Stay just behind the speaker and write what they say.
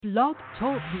Blog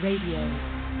Talk Radio.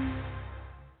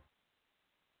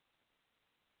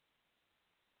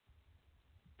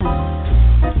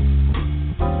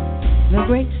 The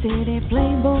great city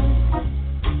playboys,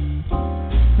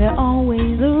 they're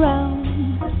always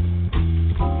around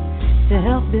to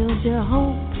help build your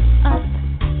hope up,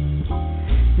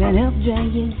 then help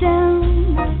drag you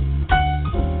down.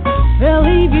 They'll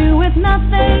leave you with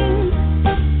nothing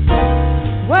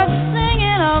worth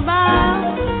singing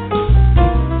about.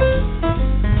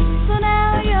 So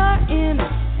now you're in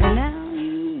it, and now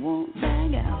you won't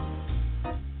bag out.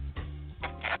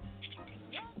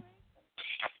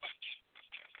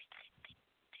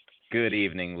 Good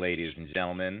evening, ladies and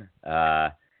gentlemen.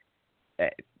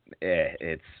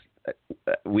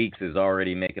 Weeks is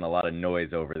already making a lot of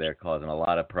noise over there, causing a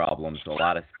lot of problems, a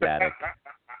lot of static.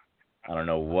 I don't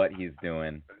know what he's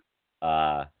doing,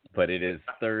 but it is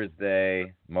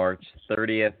Thursday, March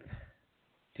 30th,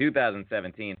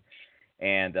 2017,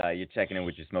 and you're checking in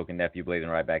with your smoking nephew,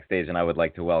 BlazinRy Backstage, and I would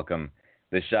like to welcome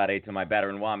the Sade to my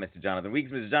battering wah, Mr. Jonathan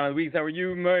Weeks. Mr. Jonathan Weeks, how are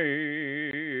you, man?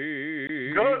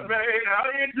 Good, man. How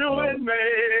you doing,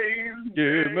 man?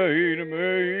 Yeah, man.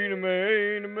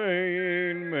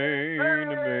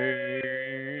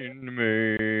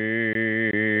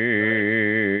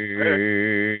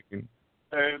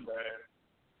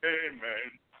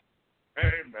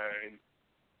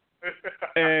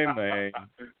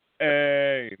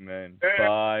 Amen.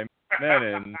 Bye,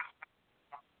 men.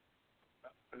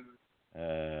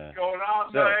 What's going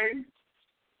on, man?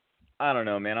 I don't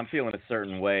know, man. I'm feeling a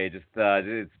certain way. Just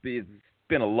it's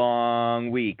been a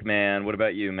long week, man. What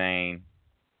about you, man?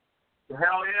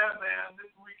 Hell yeah, man.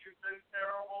 This week has been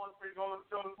terrible. It's been going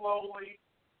so slowly.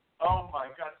 Oh my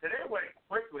God. Today went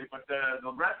quickly, but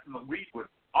the rest of the week was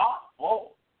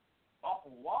awful.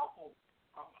 Awful.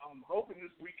 I'm hoping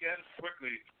this weekend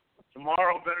quickly.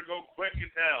 Tomorrow better go quick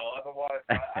as hell. Otherwise,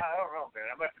 I don't know, man.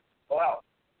 I might just go out.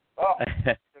 Oh,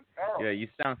 it's been terrible. Yeah,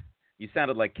 you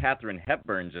sounded like Katharine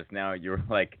Hepburn just now. You're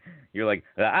like,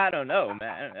 I don't know,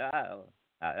 man.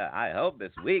 I hope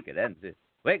this week it ends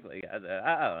quickly.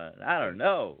 I don't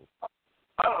know.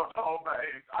 I don't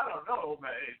know,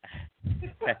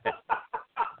 man.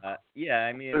 Yeah,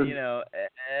 I mean, you know,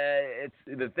 it's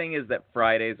the thing is that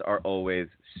Fridays are always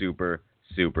super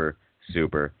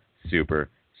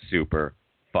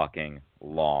fucking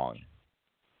long.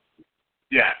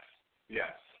 Yes.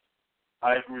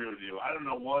 I agree with you. I don't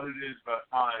know what it is about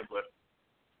time, but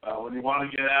when you want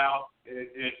to get out,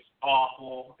 it's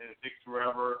awful, and it takes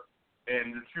forever, and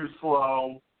you're too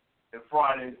slow, and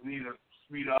Fridays need to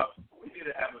speed up. We need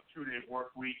to have a 2-day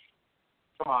work week.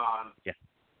 Come on. Yeah.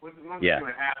 When's it going to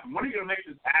happen? When are you going to make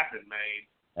this happen, man?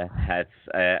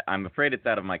 I'm afraid it's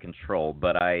out of my control,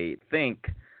 but I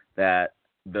think that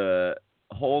the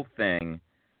whole thing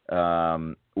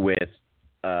with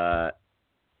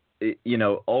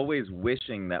always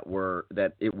wishing that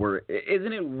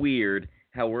isn't it weird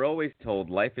how we're always told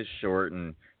life is short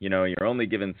and, you're only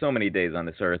given so many days on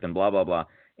this earth and blah, blah, blah.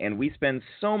 And we spend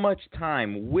so much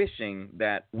time wishing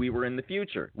that we were in the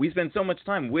future. We spend so much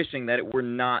time wishing that it was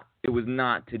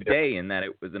not today and that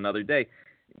it was another day.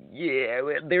 Yeah,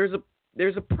 there's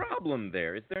a problem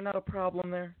there. Is there not a problem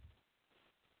there?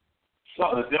 So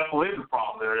there definitely is a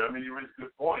problem there. I mean, you raise a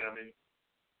good point. I mean,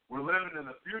 we're living in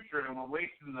the future and we're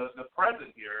wasting the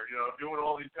present here, doing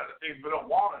all these kind of things we don't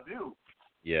want to do.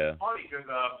 Yeah. It's funny because,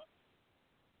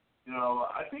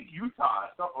 I think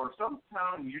Utah, or some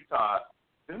town in Utah,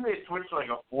 didn't they switch like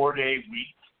a 4-day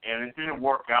week and it didn't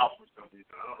work out for some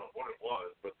reason. I don't know what it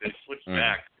was, but they switched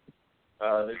back.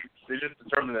 They just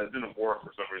determined that it didn't work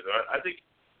for some reason.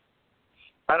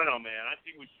 I don't know, man. I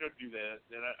think we should do that.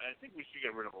 And I think we should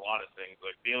get rid of a lot of things,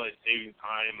 like daylight saving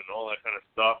time and all that kind of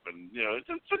stuff. And, it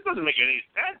just doesn't make any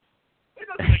sense.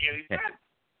 It doesn't make any sense.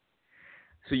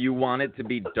 So you want it to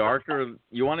be darker?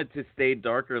 You want it to stay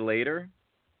darker later?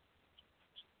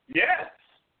 Yes.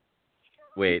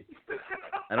 Wait.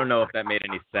 I don't know if that made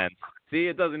any sense. See,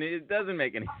 it doesn't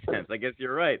make any sense. I guess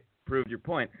you're right. Proved your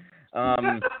point. But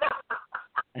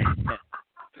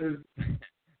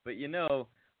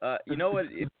what?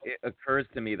 It occurs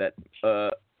to me that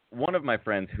one of my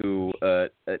friends who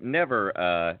never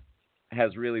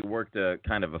has really worked a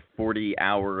kind of a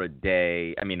 40-hour a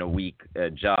week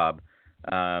job.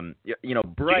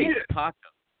 Bryce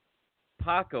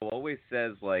Paco always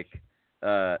says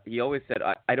he always said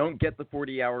I don't get the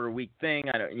 40-hour a week thing.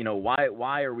 I don't,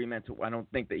 why are we meant to? I don't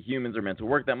think that humans are meant to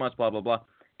work that much. Blah blah blah.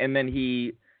 And then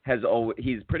he's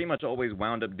pretty much always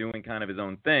wound up doing kind of his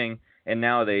own thing. And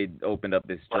now they opened up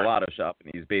this gelato shop,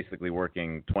 and he's basically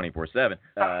working 24/7.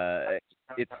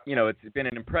 it's been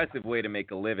an impressive way to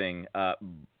make a living.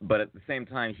 But at the same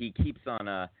time, he keeps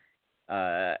on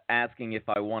asking if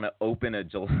I want to open a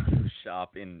gelato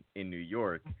shop in New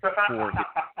York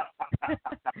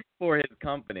for his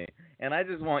company, and I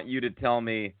just want you to tell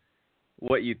me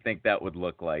what you think that would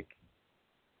look like.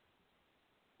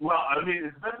 Well, I mean,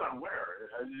 it depends on where.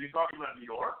 Are you talking about New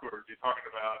York, or are you talking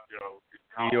about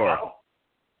Colorado? New York.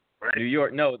 Right? New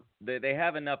York. No, they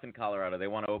have enough in Colorado. They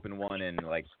want to open one in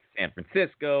like San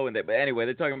Francisco, but anyway,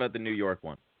 they're talking about the New York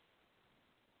one.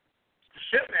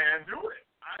 Shit, man, do it.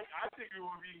 I think it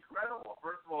would be incredible.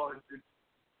 First of all, I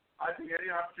think any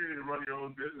opportunity to run your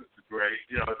own business is great.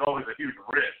 It's always a huge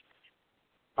risk,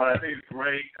 but I think it's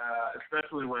great,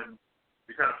 especially when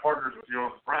you're kind of partners with your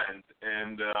own friends.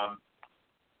 And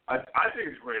I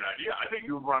think it's a great idea. I think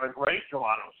you would run a great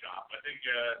gelato shop. I think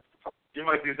you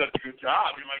might do such a good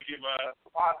job. You might give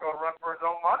Paco a run for his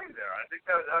own money there. I think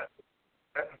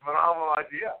that's a phenomenal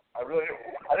idea. I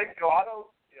think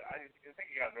gelato. I think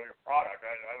you got to know your product.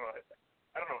 I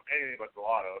don't know anything about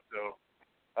gelato, so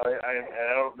I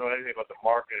don't know anything about the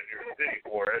market in your city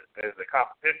for it as a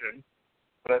competition.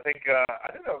 But I think that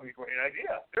would be a great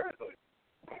idea. Seriously.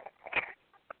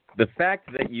 The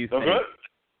fact that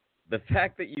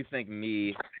you think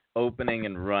me opening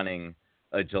and running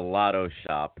a gelato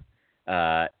shop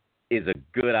is a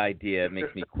good idea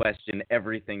makes me question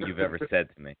everything you've ever said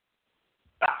to me.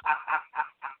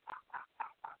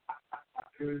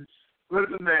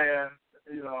 Listen, man,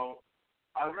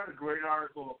 I read a great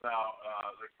article about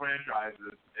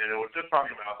franchises, and it was just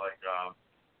talking about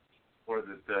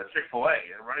Chick-fil-A,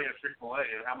 and running a Chick-fil-A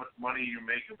and how much money you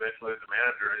make eventually as a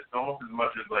manager. It's almost as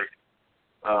much as a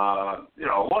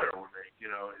lawyer would make,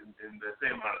 in the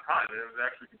same amount of time. And it was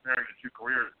actually comparing the two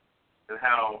careers and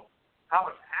how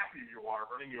much happier you are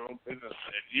running your own business.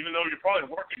 And even though you're probably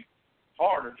working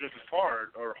hard or just as hard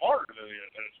or harder than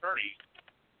an attorney,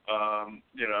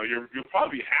 you'll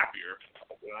probably be happier.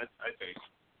 I think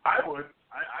I would.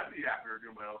 I'd be happier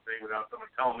doing my own thing without someone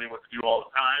telling me what to do all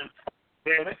the time.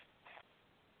 Damn it.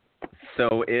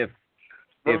 So if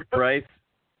Bryce.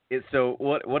 So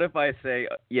what if I say,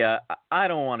 yeah, I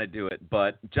don't want to do it,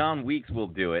 but Jon Weeks will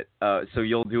do it. So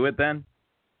you'll do it then?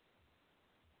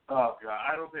 Oh God,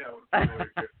 I don't think I would do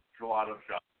a gelato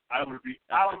shop. I would be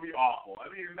awful. I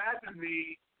mean, imagine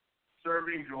me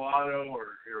serving gelato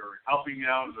or helping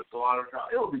out in the gelato shop.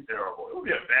 It would be terrible. It would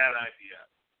be a bad idea.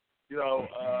 It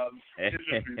would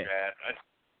just be bad.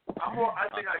 I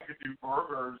think I could do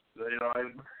burgers.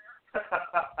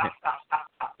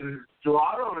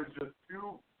 Gelato is just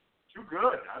too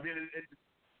good. I mean,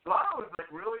 gelato is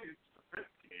really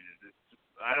sophisticated. It's just,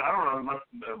 I don't know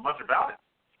much about it.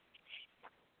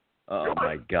 Oh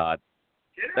my God,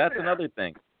 that's another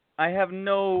thing. I have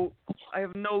no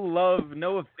love,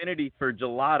 no affinity for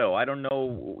gelato. I don't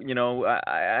know.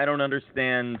 I don't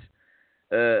understand.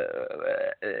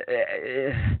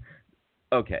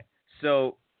 Okay,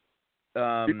 so.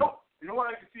 You know what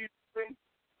I can see you doing?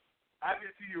 I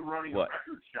can see you running a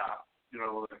record shop.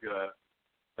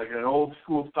 Like an old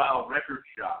school style record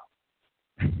shop.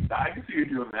 I can see you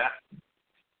doing that.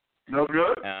 No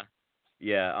good?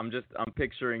 Yeah. I'm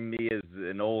picturing me as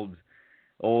an old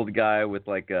guy with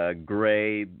like a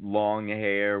gray long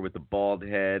hair with a bald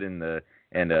head and a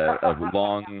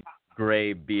long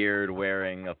gray beard,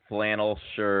 wearing a flannel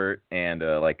shirt and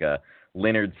like a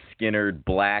Lynyrd Skynyrd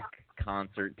black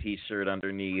concert T-shirt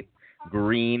underneath,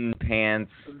 green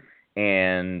pants,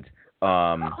 and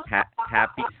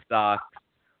happy socks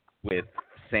with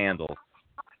sandals.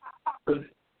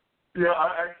 Yeah,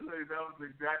 actually, that was the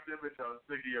exact image I was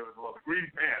thinking of as well. The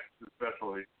green pants,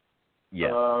 especially.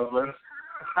 Yeah.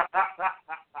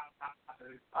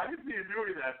 I can see you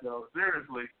doing that, though.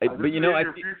 Seriously.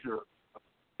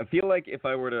 I feel like if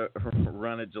I were to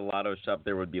run a gelato shop,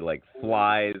 there would be like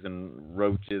flies and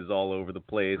roaches all over the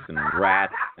place and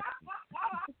rats.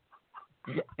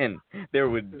 And there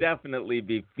would definitely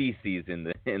be feces in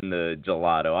the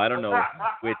gelato. I don't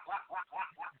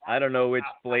know which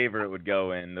flavor it would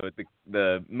go in.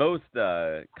 The most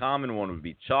common one would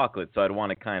be chocolate, so I'd want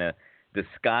to kind of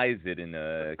disguise it in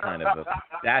a kind of a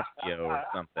pistachio or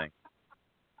something.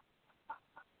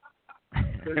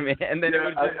 I mean, and then it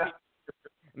would just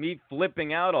be me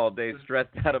flipping out all day,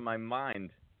 stressed out of my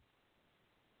mind.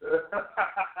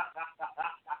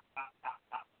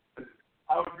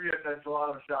 I would be at that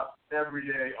gelato shop every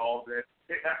day, all day.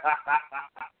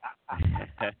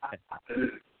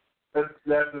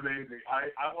 That's amazing.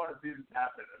 I want to see this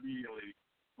happen immediately.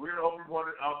 We're going to open one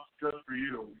up just for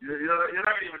you. You're not going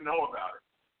to even know about it.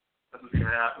 That's what's going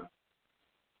to happen.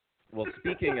 Well,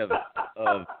 speaking of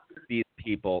these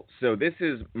people. So this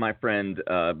is my friend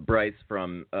Bryce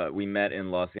from. We met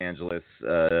in Los Angeles.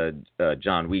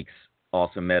 Jon Weeks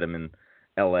also met him in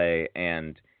L.A.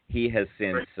 and he has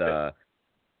since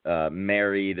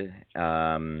married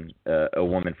a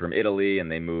woman from Italy,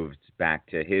 and they moved back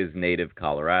to his native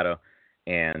Colorado,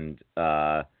 and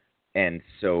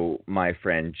so my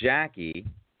friend Jackie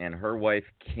and her wife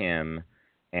Kim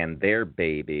and their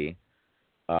baby.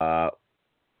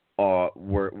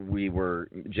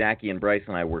 Jackie and Bryce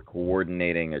and I were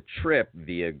coordinating a trip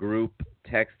via group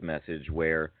text message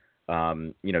where,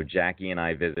 Jackie and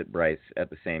I visit Bryce at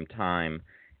the same time,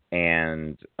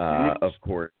 and of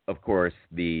course,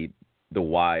 the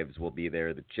wives will be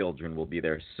there, the children will be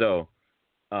there. So,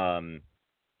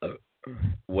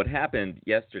 what happened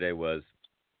yesterday was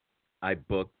I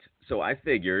booked. So I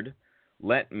figured,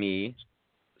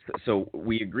 So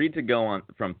we agreed to go on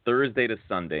from Thursday to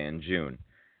Sunday in June.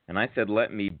 And I said,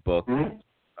 let me book,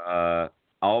 I'll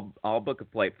book a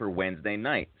flight for Wednesday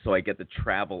night so I get the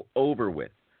travel over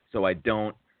with. So I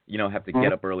don't, have to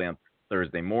get up early on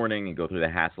Thursday morning and go through the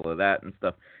hassle of that and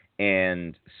stuff.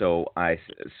 And so I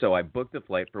booked a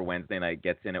flight for Wednesday night,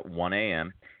 gets in at 1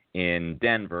 a.m. in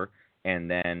Denver.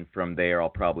 And then from there, I'll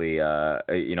probably,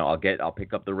 I'll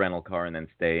pick up the rental car and then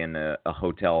stay in a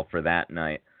hotel for that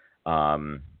night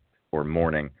or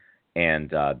morning. And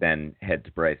then head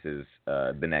to Bryce's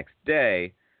the next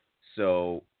day.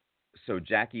 So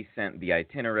Jackie sent the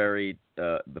itinerary,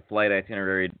 the flight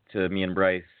itinerary to me and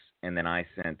Bryce, and then I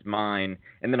sent mine.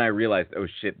 And then I realized, oh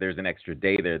shit, there's an extra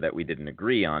day there that we didn't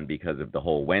agree on because of the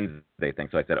whole Wednesday thing.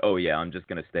 So I said, oh yeah, I'm just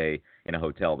gonna stay in a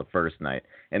hotel the first night.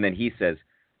 And then he says,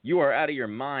 you are out of your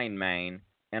mind, man.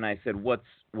 And I said, what's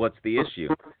the issue?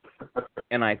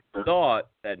 And I thought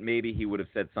that maybe he would have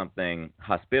said something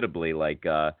hospitably, like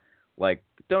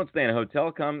don't stay in a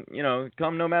hotel, come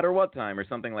no matter what time or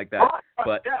something like that.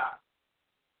 But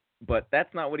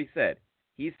that's not what he said.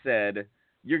 He said,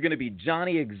 you're going to be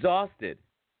Johnny exhausted, !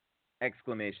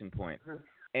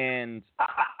 And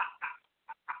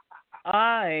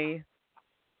I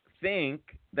think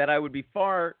that I would be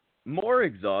far more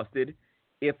exhausted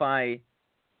if I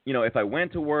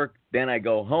went to work, then I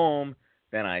go home,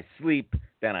 then I sleep,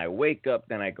 then I wake up,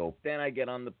 then I get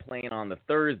on the plane on the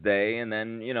Thursday, and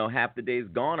then, half the day's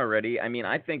gone already. I mean,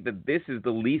 I think that this is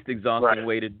the least exhausting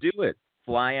way to do it.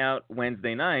 Fly out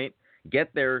Wednesday night,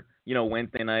 get there,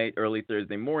 Wednesday night, early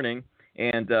Thursday morning,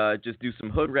 and just do some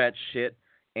hood rat shit,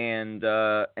 and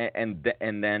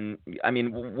then, I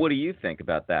mean, what do you think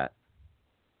about that?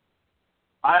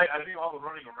 I think all the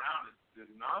running around is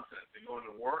nonsense. And going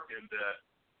to work and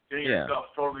getting yourself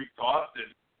totally exhausted,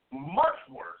 much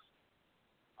worse.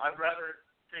 I'd rather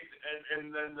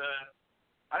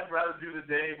I'd rather do the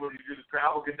day where you do the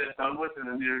travel, get that done with, and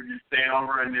then you're staying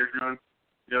over and you're doing,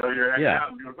 you're hanging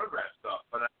out and doing hood rat stuff.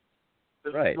 But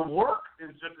the work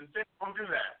is just insane. Don't do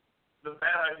that. It's a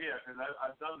bad idea because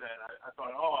I've done that. I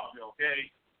thought, I'll be okay.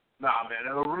 Nah, man,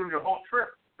 it'll ruin your whole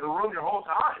trip. It'll ruin your whole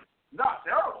time. Nah,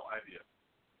 terrible idea.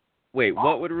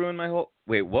 What would ruin my whole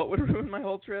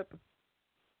trip?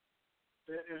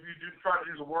 If you try to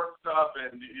do the work stuff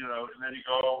and then you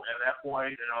go at that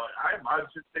point, I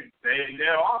just take day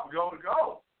off, go.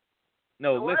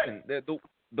 No, listen,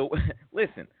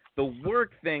 listen. The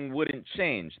work thing wouldn't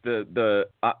change.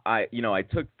 I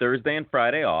took Thursday and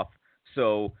Friday off,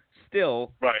 so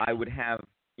still I would have,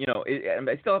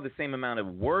 I still have the same amount of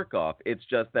work off. It's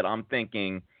just that I'm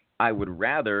thinking I would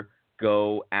rather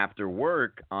go after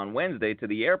work on Wednesday to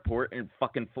the airport and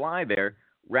fucking fly there.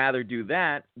 Rather do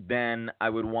that than I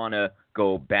would want to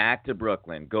go back to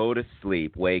Brooklyn, go to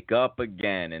sleep, wake up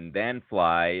again, and then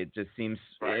fly. It just seems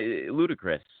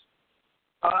ludicrous.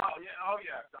 Yeah. I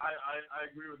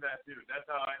agree with that too. That's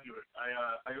how I do it.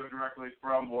 I go directly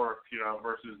from work,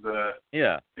 versus doing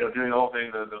the whole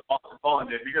thing the following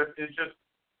day, because it's just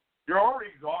you're already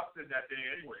exhausted that day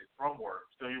anyways from work,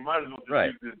 so you might as well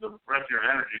just use the rest of your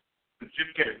energy to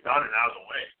just get it done and out of the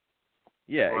way.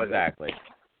 Yeah,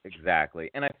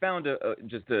 exactly. And I found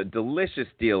just a delicious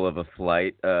deal of a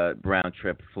flight, round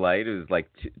trip flight. It was like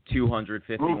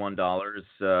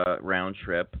 $251 round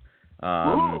trip.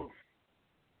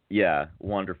 Yeah,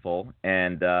 wonderful.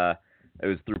 And it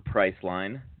was through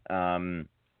Priceline.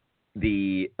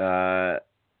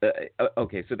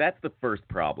 Okay, so that's the first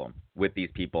problem with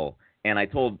these people. And I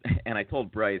told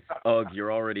Bryce, "Ugh,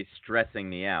 you're already stressing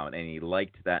me out," and he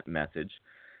liked that message.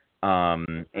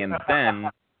 And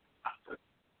then,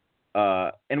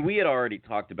 and we had already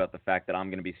talked about the fact that I'm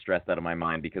going to be stressed out of my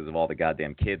mind because of all the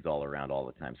goddamn kids all around all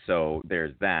the time. So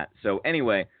there's that. So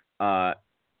anyway, so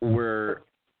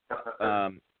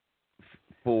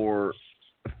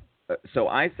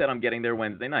I said I'm getting there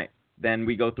Wednesday night. then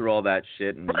we go through all that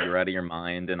shit, and you're out of your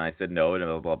mind, and I said no, and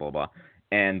blah, blah, blah, blah.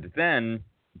 And then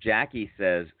Jackie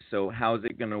says, so how's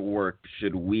it going to work?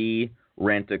 Should we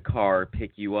rent a car,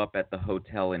 pick you up at the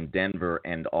hotel in Denver,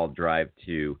 and I'll drive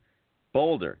to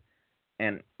Boulder?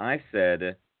 And I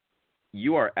said,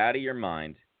 you are out of your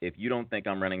mind if you don't think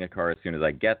I'm renting a car as soon as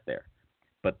I get there.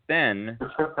 But then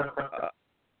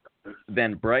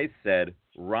then Bryce said,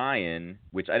 Ryan,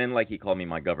 which I didn't like. He called me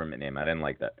my government name. I didn't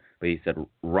like that. But he said,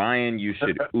 Ryan, you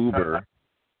should Uber.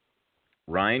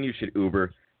 Ryan, you should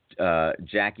Uber.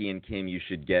 Jackie and Kim, you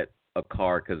should get a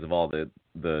car because of all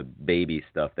the baby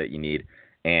stuff that you need.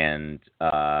 And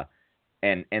that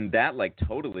like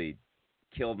totally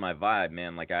killed my vibe,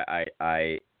 man. Like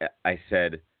I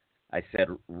said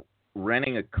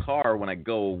renting a car when I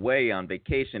go away on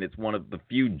vacation, it's one of the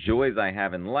few joys I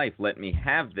have in life. Let me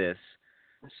have this.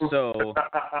 So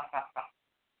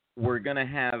we're going to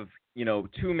have,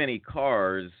 too many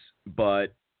cars,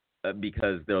 but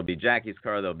because there'll be Jackie's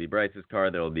car, there'll be Bryce's car,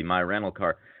 there'll be my rental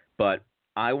car. But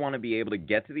I want to be able to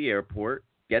get to the airport,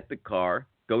 get the car,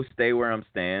 go stay where I'm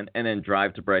staying, and then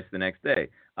drive to Bryce the next day.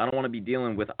 I don't want to be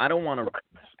dealing with, I don't want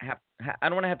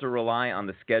to have to rely on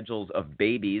the schedules of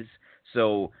babies.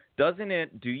 So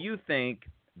do you think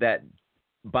that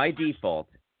by default,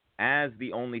 as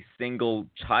the only single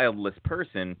childless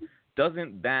person,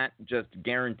 doesn't that just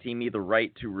guarantee me the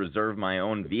right to reserve my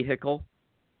own vehicle?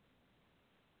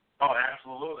 Oh,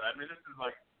 absolutely. I mean, this is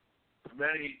like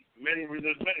there's many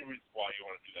reasons why you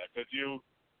want to do that. Because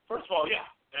first of all,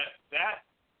 that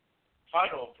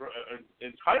title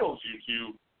entitles you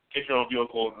to get your own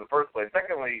vehicle in the first place.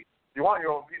 Secondly, you want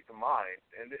your own peace of mind,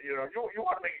 and you want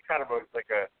to make it kind of a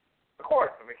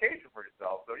vacation for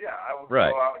yourself. So I would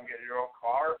go out and get your own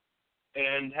car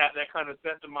and have that kind of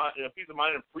sense of mind, peace of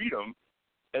mind and freedom.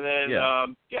 And then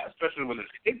especially when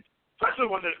there's kids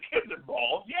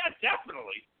involved,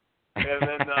 definitely. And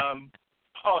then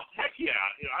heck yeah,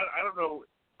 I don't know.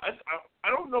 I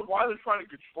don't know why they're trying to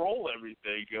control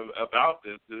everything about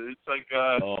this. It's like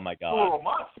oh my god, a little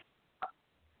much.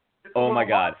 Oh my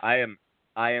god,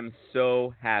 I am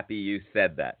so happy you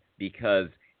said that, because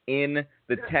in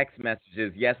the text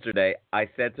messages yesterday, I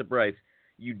said to Bryce,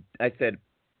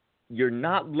 you're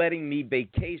not letting me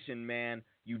vacation, man.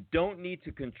 You don't need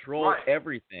to control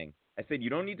everything. I said, you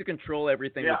don't need to control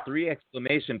everything with 3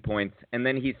 exclamation points. And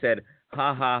then he said,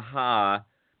 ha, ha, ha,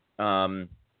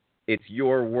 it's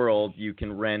your world. You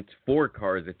can rent 4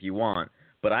 cars if you want.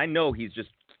 But I know he's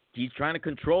trying to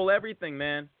control everything,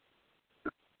 man.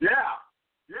 Yeah,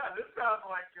 this sounds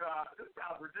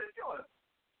ridiculous.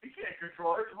 He can't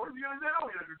control it. What are you going to do?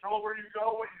 You're going to control where you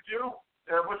go, what you do,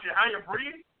 how you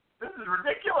breathe? This is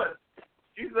ridiculous.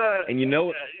 He's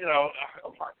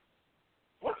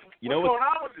what's going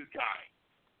on with this guy?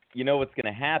 You know what's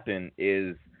going to happen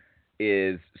is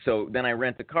so then I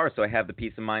rent the car, so I have the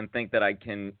peace of mind, think that I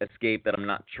can escape, that I'm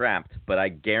not trapped. But I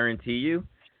guarantee you,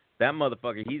 that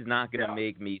motherfucker, he's not going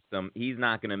to he's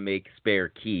not going to make spare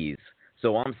keys.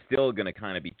 So I'm still going to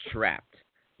kind of be trapped.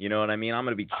 You know what I mean? I'm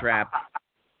going to be trapped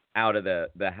out of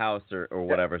the house or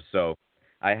whatever. So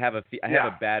I have a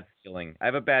bad feeling. I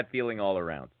have a bad feeling all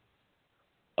around.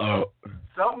 Oh.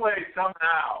 Some way,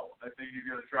 somehow, I think he's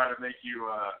going to try to make you,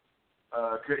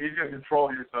 he's going to control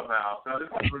you somehow. So this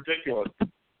is ridiculous. Who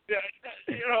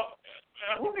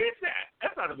needs that?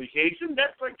 That's not a vacation.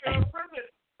 That's like prison.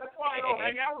 That's why I don't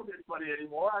hang out with anybody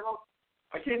anymore.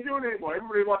 I can't do it anymore.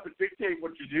 Everybody wants to dictate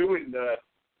what you do, and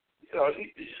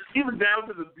even down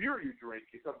to the beer you drink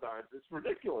sometimes. It's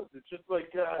ridiculous. It's just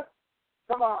like,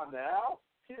 come on now.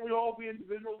 Can't we all be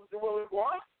individuals and do what we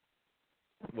want?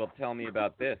 Well, tell me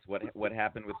about this. What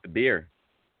happened with the beer?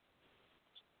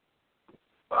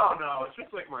 Oh, no. It's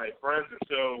just like my friends are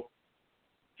so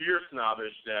beer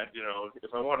snobbish that,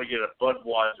 if I want to get a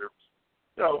Budweiser,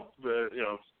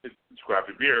 it's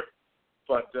crappy beer.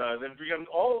 But then become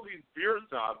all of these beer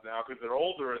snobs now, because they're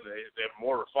older and they have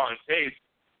more refined taste,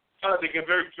 they get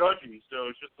very judgy.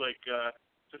 So it's just like,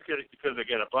 because I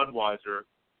get a Budweiser,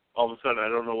 all of a sudden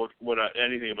I don't know what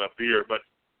anything about beer, but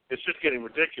it's just getting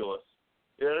ridiculous.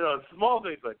 Small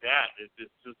things like that.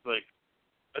 It's just like,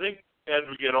 I think as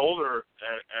we get older,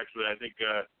 actually, I think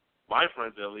my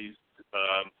friends at least,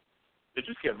 they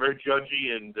just get very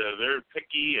judgy and very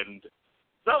picky, and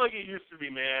it's not like it used to be,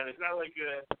 man. It's not like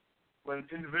when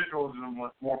individualism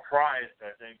was more prized,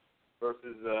 I think,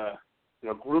 versus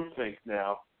groupthink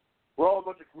now. We're all a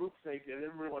bunch of groupthink, and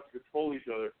everybody wants to control each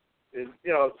other. And,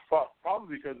 it's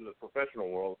probably because of the professional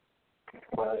world,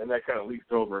 and that kind of leaks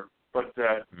over. But,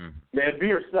 man, be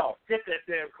yourself. Get that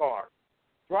damn car.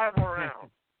 Drive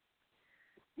around.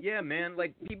 Yeah, man.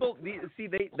 Like people,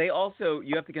 they also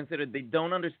you have to consider they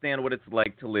don't understand what it's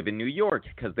like to live in New York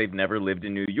because they've never lived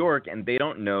in New York and they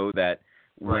don't know that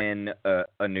when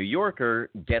a New Yorker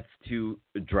gets to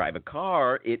drive a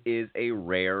car, it is a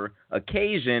rare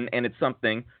occasion and it's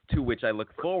something to which I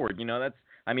look forward.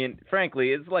 I mean,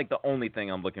 frankly, it's like the only thing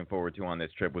I'm looking forward to on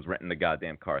this trip was renting the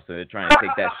goddamn car. So they're trying to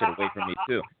take that shit away from me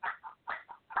too.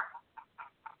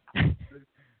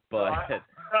 But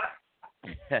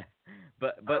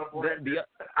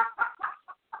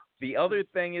the other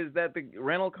thing is that the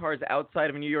rental cars outside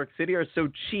of New York City are so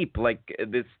cheap. Like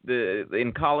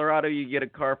in Colorado, you get a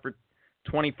car for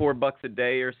 $24 a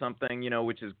day or something,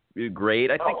 which is great.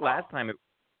 I think last time it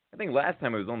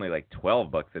was only like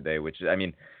 $12 a day, which I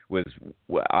mean was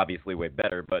obviously way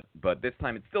better. But this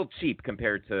time it's still cheap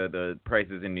compared to the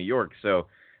prices in New York. So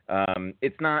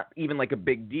it's not even like a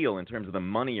big deal in terms of the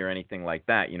money or anything like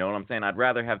that. You know what I'm saying? I'd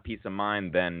rather have peace of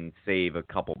mind than save a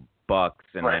couple bucks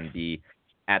and then be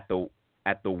at the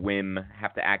whim,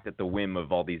 have to act at the whim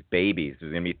of all these babies.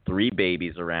 There's going to be 3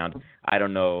 babies around. I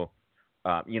don't know.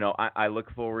 I look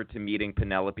forward to meeting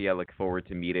Penelope. I look forward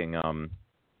to meeting,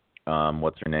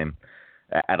 what's her name?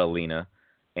 Adelina.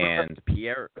 And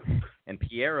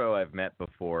Piero I've met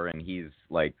before, and he's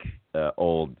like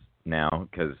old now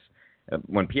because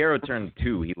when Piero turned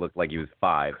 2, he looked like he was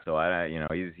 5. So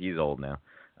he's old now.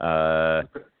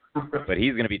 But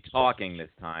he's going to be talking this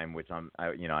time, which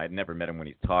I'd never met him when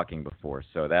he's talking before,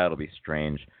 so that'll be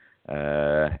strange.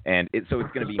 So it's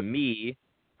going to be me,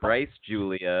 Bryce,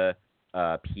 Julia,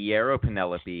 Piero,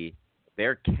 Penelope,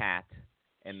 their cat,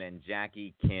 and then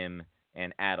Jackie, Kim,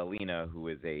 and Adelina, who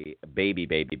is a baby,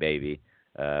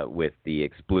 with the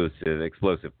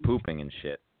explosive pooping and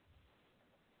shit.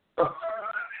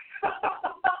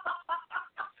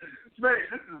 Mate,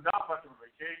 this is not much of a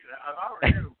vacation. If I were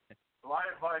you, my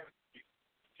advice is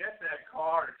get that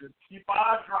car and just keep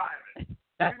on driving.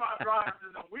 Keep on driving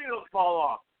till the wheels fall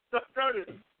off. Don't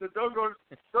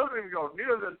even go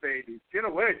near this baby. Get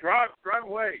away. Drive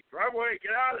away. Drive away.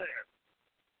 Get out of there.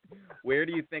 Where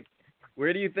do you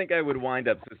think I would wind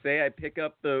up? So say I pick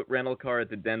up the rental car at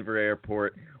the Denver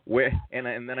airport,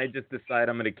 and then I just decide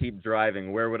I'm going to keep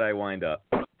driving. Where would I wind up?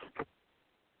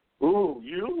 Ooh,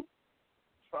 you?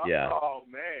 Yeah. Oh,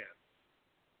 man.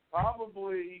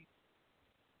 Probably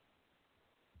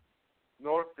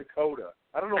North Dakota.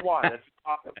 I don't know why. That just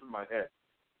popped up in my head.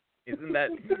 Isn't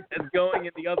that's going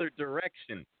in the other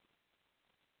direction?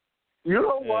 You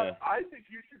know what? I think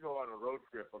you should go on a road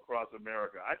trip across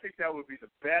America. I think that would be the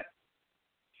best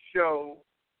show,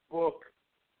 book,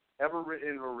 ever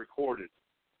written or recorded.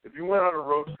 If you went on a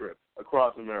road trip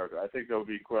across America, I think that would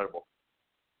be incredible.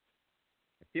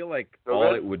 I feel like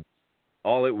all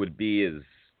it would be is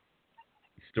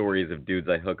stories of dudes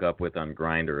I hook up with on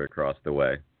Grindr across the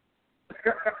way.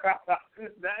 That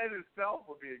in itself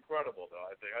would be incredible, though.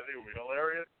 I think it would be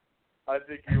hilarious. I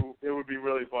think it would be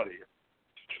really funny.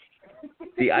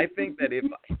 See, I think that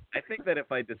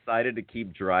if I decided to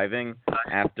keep driving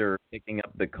after picking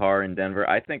up the car in Denver,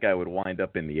 I think I would wind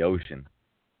up in the ocean.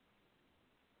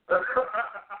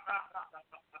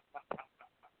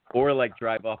 Or like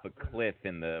drive off a cliff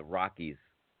in the Rockies.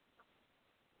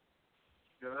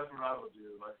 Yeah, that's what I would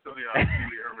do. Like something out of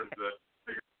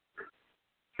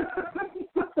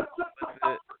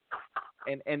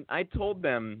And I told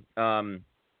them,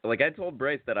 I told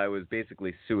Bryce that I was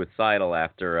basically suicidal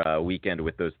after a weekend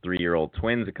with those 3-year-old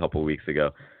twins a couple weeks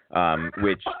ago,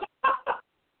 which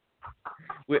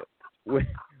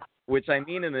I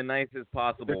mean in the nicest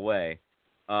possible way,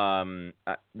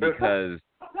 because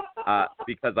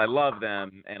I love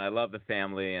them and I love the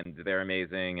family and they're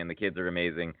amazing and the kids are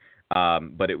amazing.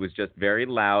 But it was just very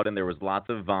loud and there was lots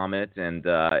of vomit and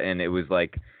it was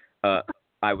like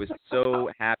I was so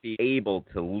happy able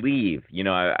to leave.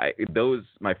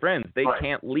 My friends, they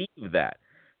can't leave that.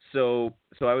 So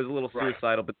I was a little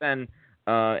suicidal, but then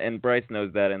and Bryce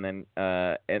knows that, and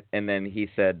then he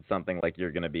said something like,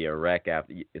 "You're going to be a wreck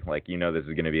after, this is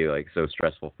going to be like so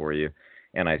stressful for you."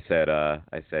 And I said,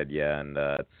 yeah, and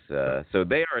so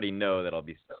they already know that I'll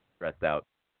be stressed out.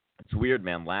 It's weird,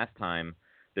 man. Last time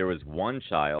there was one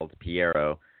child,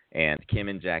 Piero, and Kim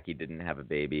and Jackie didn't have a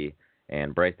baby,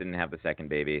 and Bryce didn't have the second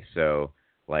baby. So,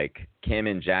 like, Kim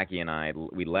and Jackie and I,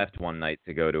 we left one night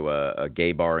to go to a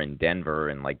gay bar in Denver,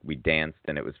 and, like, we danced,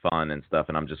 and it was fun and stuff.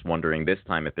 And I'm just wondering this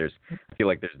time I feel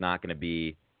like there's not going to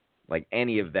be, like,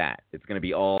 any of that. It's going to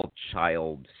be all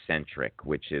child-centric,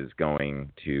 which is going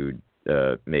to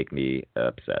make me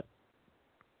upset.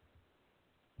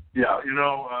 Yeah, I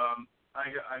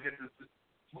get this.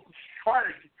 Try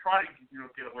to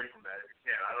get away from that if you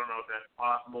can. I don't know if that's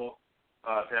possible.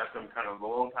 to have some kind of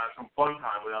alone time, some fun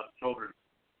time without the children.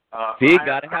 See, I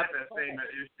gotta have that same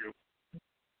issue.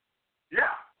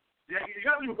 Yeah, you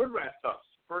gotta do hood rat stuff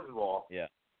first of all. Yeah.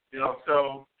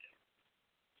 So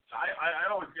I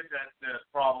always get that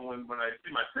problem when I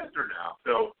see my sister now.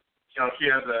 So she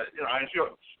has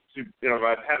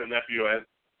I've had a nephew, and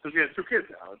so she has 2 kids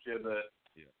now, and she has a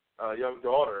young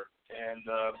daughter, and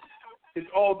it's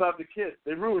all about the kids.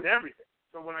 They ruin everything.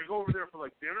 So when I go over there for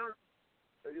like dinner,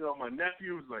 my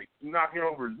nephew's like knocking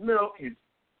over his milk. He's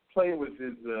playing with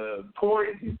his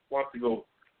toys. He wants to go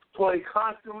play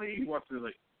constantly. He wants to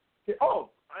I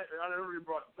never even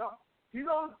brought this up. I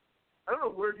don't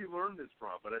know where he learned this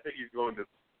from, but I think he's going to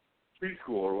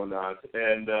preschool or whatnot,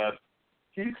 and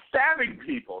he's stabbing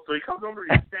people. So he comes over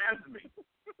and he stabs me.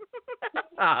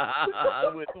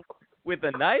 with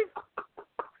a knife?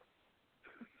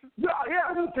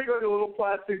 Yeah, he'll take like a little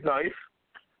plastic knife,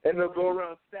 and he'll go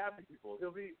around stabbing people.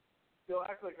 He'll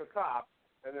act like a cop,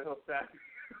 and then he'll stab you.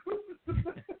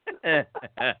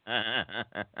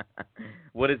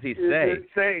 What does he say? It's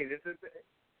insane. It's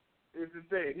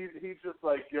insane. He's just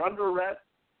like, you're under arrest.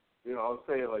 I'll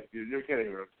say it like you can't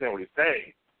even understand what he's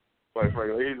saying. Quite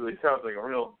frankly, he sounds like a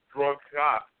real drunk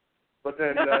cop. But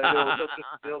then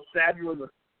he'll stab you in the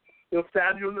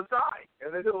thigh,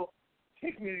 and then he'll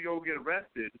take me to go get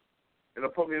arrested, and he'll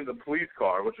put me in the police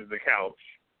car, which is the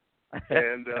couch,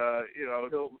 and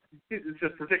it's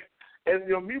just ridiculous. And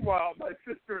meanwhile, my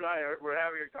sister and I were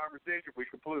having a conversation we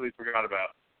completely forgot about.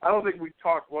 I don't think we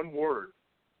talked one word.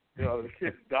 The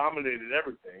kids dominated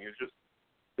everything.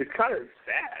 It's kind of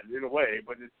sad in a way,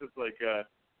 but it's just like, I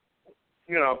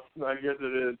guess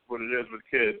it is what it is with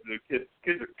kids. The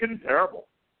kids are terrible.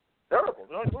 Terrible.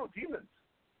 They're like little demons.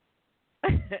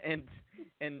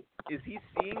 And is he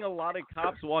seeing a lot of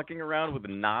cops walking around with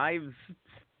knives,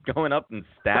 going up and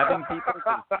stabbing people?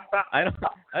 I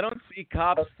don't see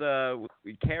cops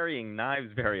carrying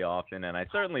knives very often, and I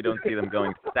certainly don't see them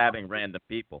going stabbing random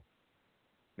people.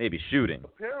 Maybe shooting.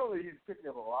 Apparently, he's picking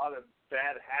up a lot of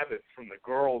bad habits from the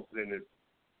girls in his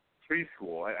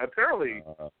preschool. Apparently,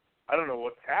 I don't know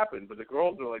what's happened, but the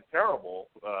girls are like terrible,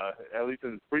 at least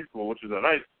in his preschool, which is a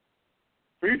nice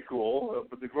preschool,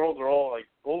 but the girls are all like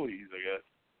bullies, I guess.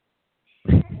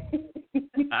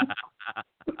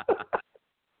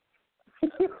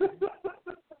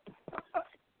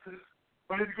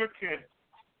 But he's a good kid,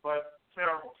 but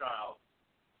terrible child.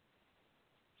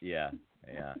 Yeah,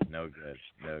 no good.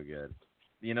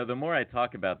 The more I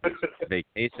talk about this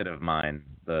vacation of mine,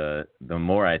 the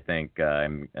more I think I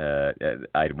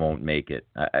won't make it.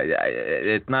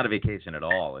 It's not a vacation at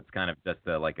all. It's kind of just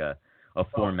like a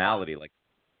formality. Like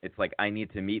it's like I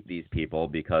need to meet these people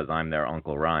because I'm their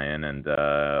Uncle Ryan, and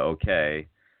okay,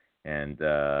 and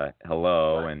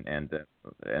hello, and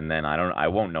then I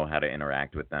won't know how to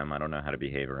interact with them. I don't know how to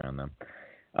behave around them.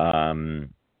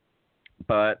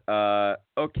 But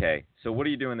okay. So what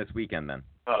are you doing this weekend then?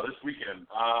 This weekend,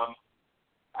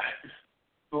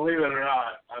 believe it or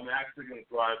not, I'm actually going to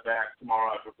drive back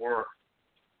tomorrow after work,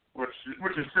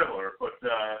 which is similar, but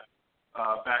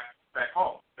back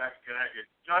home, back to Connecticut,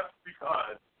 just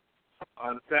because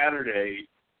on Saturday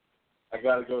I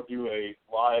got to go do a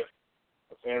live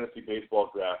fantasy baseball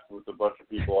draft with a bunch of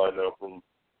people I know from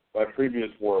my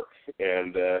previous work,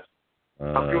 and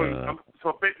I'm doing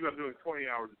 20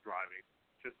 hours of driving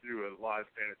just to do a live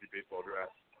fantasy baseball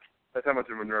draft. That's how much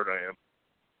of a nerd I am.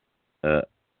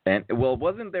 And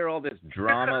wasn't there all this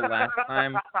drama last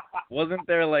time? Wasn't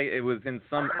there like it was in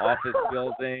some office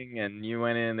building and you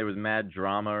went in, there was mad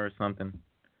drama or something?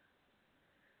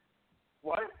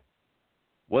 What?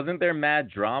 Wasn't there mad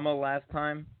drama last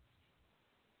time?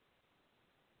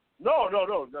 No.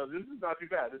 This is not too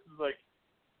bad. This is like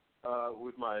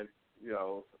with my,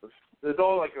 there's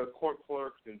all like court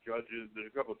clerks and judges.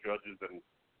 There's a couple of judges and a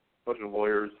bunch of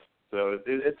lawyers. So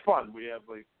it's fun. We have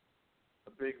like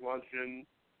a big luncheon,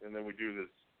 and then we do this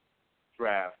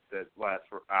draft that lasts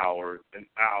for hours and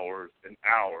hours and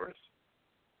hours.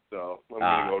 So I'm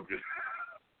gonna go just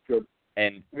go.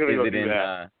 And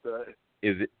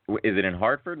is it in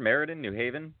Hartford, Meriden, New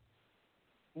Haven?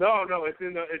 No, it's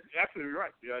in. It's actually you're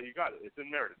right. Yeah, you got it. It's in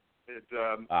Meriden. It's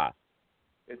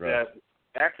right.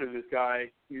 Actually this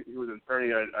guy. He was an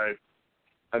attorney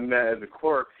I met as a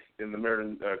clerk in the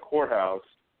Meriden courthouse.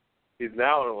 He's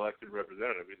now an elected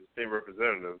representative. He's a state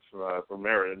representative for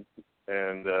Meriden,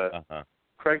 and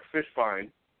Craig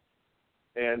Fishbein.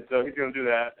 And so he's going to do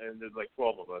that, and there's like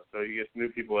 12 of us. So he gets new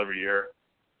people every year.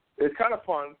 It's kind of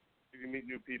fun. You can meet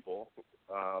new people.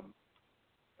 And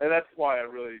that's why I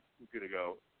really am going to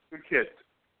go. Good kids.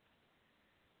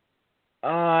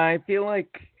 I feel like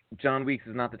Jon Weeks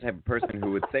is not the type of person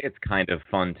who would say it's kind of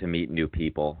fun to meet new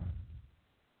people.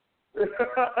 That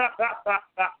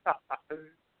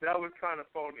was kind of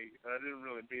phony. I didn't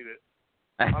really mean it.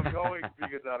 I'm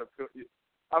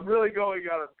really going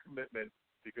out of commitment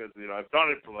because I've done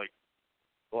it for like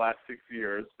the last 6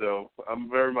 years, so I'm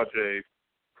very much a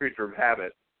creature of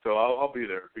habit. So I'll be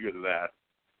there because of that,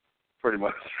 pretty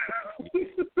much.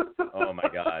 Oh my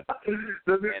God!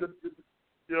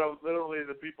 Literally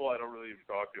the people I don't really even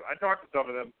talk to. I talk to some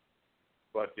of them,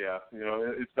 but yeah,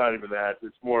 it's not even that.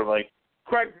 It's more like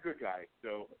Craig's a good guy,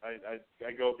 so I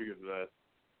go because of that.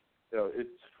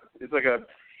 It's like a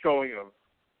showing of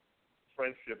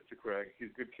friendship to Craig.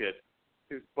 He's a good kid.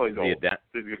 He's old. He's a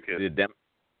good kid. Is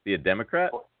he a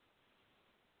Democrat?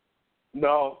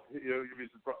 No, you'd be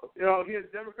surprised. He has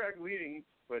Democratic leanings,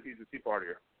 but he's a Tea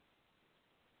Partier.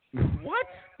 What?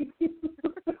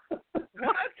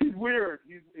 What? He's weird.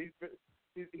 He's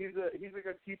like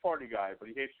a Tea Party guy, but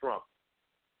he hates Trump.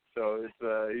 So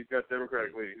he's got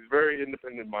Democratic leanings. He's very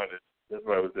independent-minded. That's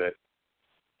what I would say.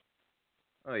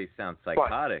 Oh, he sounds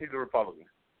psychotic. But he's a Republican.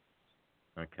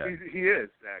 Okay. He is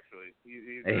actually.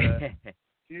 He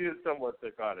is somewhat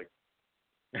psychotic.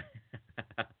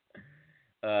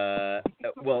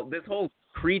 Well, this whole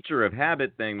creature of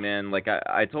habit thing, man, like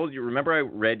I told you, remember I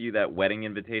read you that wedding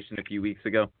invitation a few weeks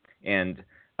ago? And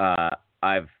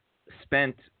I've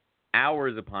spent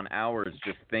hours upon hours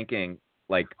just thinking,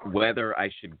 like, whether I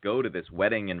should go to this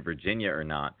wedding in Virginia or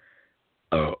not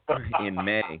in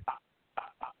May.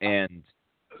 And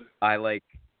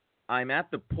I'm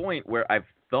at the point where I've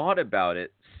thought about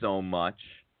it so much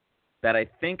that I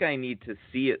think I need to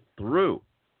see it through.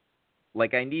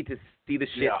 Like, I need to see the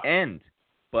shit end.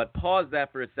 But pause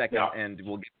that for a second, and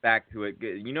we'll get back to it.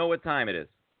 You know what time it is.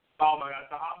 Oh, my God.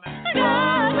 The hot mess.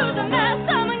 Love the mess,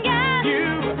 come and get you.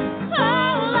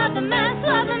 Oh, love the mess,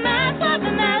 love the mess, love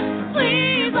the mess.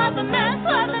 Please love the mess,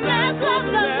 love the mess, love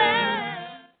the mess.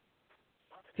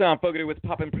 Thom Fogarty with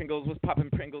Poppin' Pringles,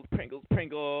 Pringles.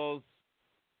 Pringles.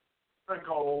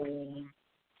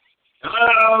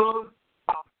 Hello,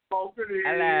 Thom Fogarty.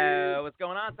 Hello, what's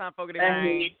going on, Thom Fogarty?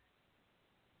 Hey.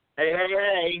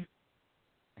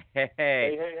 Hey.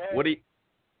 Hey.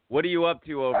 What are you up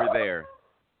to over there?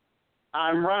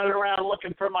 I'm running around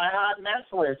looking for my hot mess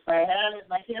list. I had it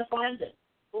and I can't find it.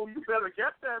 Oh, you better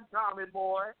get them, Tommy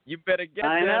boy. You better get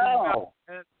them. I know.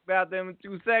 About them in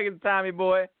 2 seconds, Tommy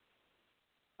boy.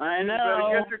 I know. You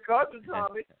better get your cousin,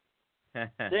 Tommy.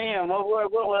 Damn, what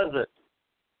was it?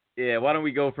 Yeah, why don't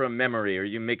we go from memory, or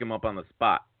you make them up on the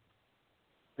spot?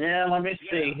 Yeah, let me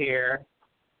see here.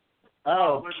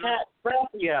 Oh, Cat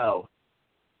Brapio.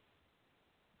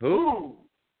 Who?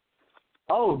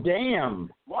 Oh,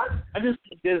 damn. What? I just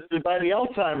did it by the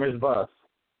Alzheimer's bus.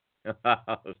 Oh,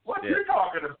 what are shit. you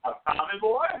talking about, Tommy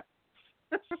boy?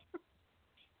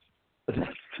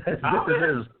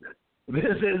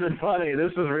 This isn't funny.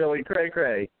 This is really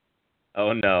cray-cray.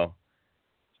 Oh, no.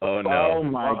 Oh,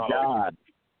 my God.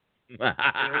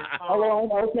 Oh,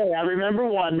 okay, I remember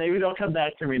one. Maybe they'll come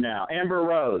back to me now. Amber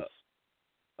Rose.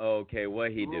 Okay,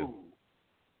 what'd he do? Ooh.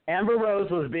 Amber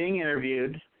Rose was being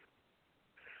interviewed,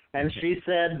 and she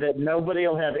said that nobody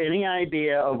will have any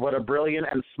idea of what a brilliant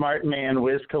and smart man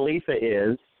Wiz Khalifa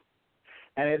is,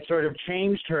 and it sort of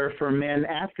changed her for men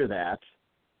after that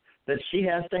she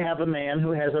has to have a man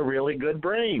who has a really good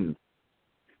brain,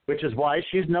 which is why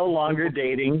she's no longer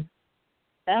dating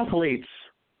athletes.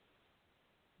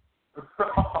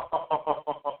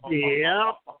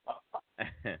 Yep.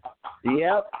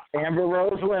 Yep. Amber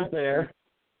Rose went there.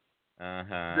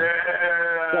 Uh-huh.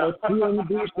 Yeah.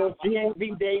 So she ain't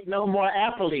be dating no more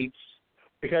athletes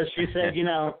because she said,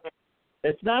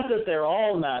 it's not that they're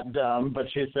all not dumb, but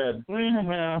she said,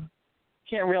 well,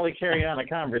 can't really carry on a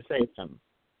conversation.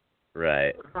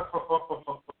 Right.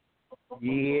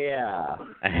 Yeah.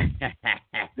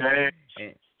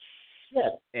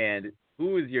 And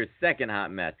who is your second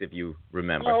hot mess, if you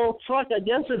remember? Oh, fuck, I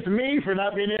guess it's me for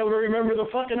not being able to remember the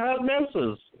fucking hot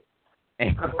messes.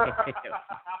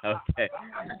 Okay.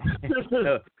 This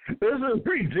is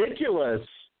ridiculous.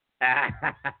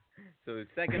 So the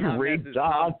second hot mess is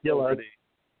ridiculous.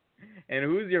 And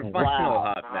who's your final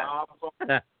hot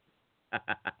mess?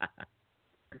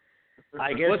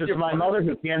 I guess it's my mother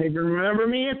who can't even remember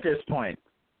me at this point.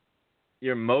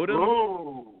 Your modem?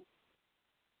 Ooh.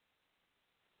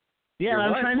 Yeah,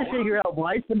 I'm trying to figure out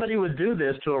why somebody would do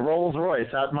this to a Rolls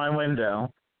Royce out my window.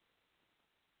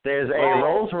 There's a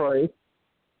Rolls Royce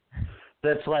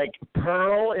that's like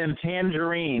pearl and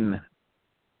tangerine.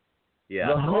 Yeah.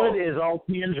 The hood is all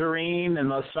tangerine and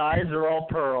the sides are all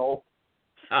pearl.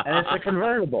 And it's a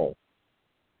convertible.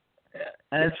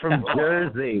 And it's from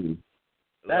Jersey.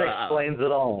 That explains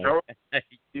it all.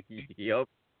 Yup.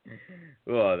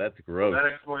 Oh, that's gross. That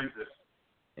explains it.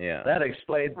 Yeah. That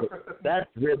explains it.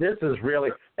 This is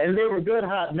really, and they were good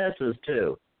hot messes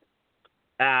too.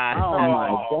 Oh my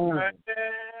God.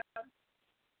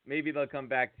 Maybe they'll come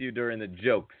back to you during the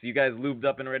jokes. You guys lubed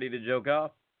up and ready to joke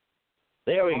off?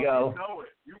 There we go.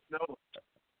 You know it.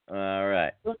 All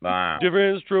right. Bye.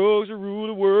 Different strokes to rule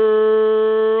the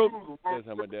world. That's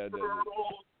how my dad does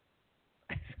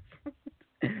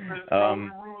it.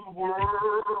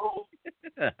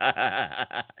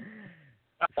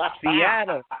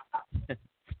 Seattle.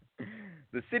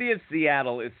 The city of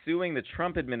Seattle is suing the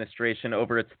Trump administration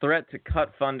over its threat to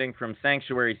cut funding from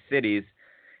sanctuary cities,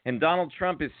 and Donald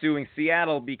Trump is suing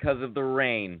Seattle because of the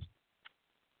rain.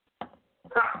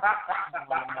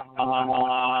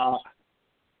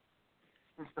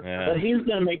 But he's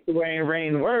going to make the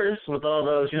rain worse with all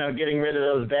those, getting rid of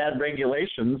those bad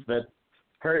regulations that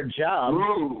hurt jobs.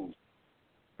 Ooh.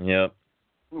 Yep.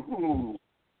 Ooh.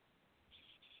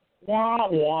 Wah,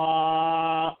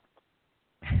 wah.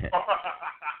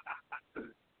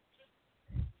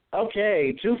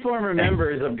 Okay, 2 former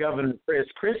members of Governor Chris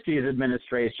Christie's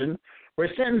administration were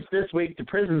sentenced this week to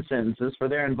prison sentences for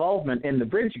their involvement in the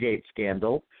Bridgegate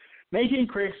scandal, making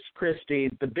Chris Christie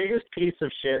the biggest piece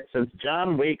of shit since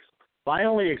Jon Weeks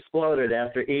finally exploded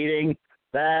after eating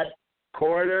that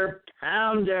quarter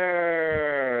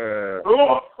pounder.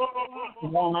 What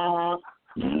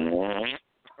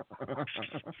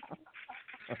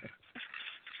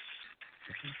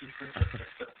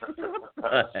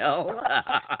the hell?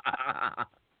 I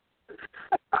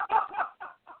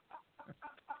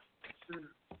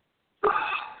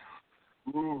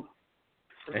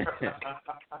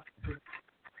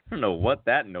don't know what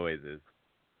that noise is.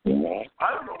 I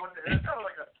don't know what the hell. It sounds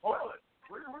like a toilet.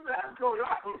 What the hell's going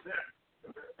on there?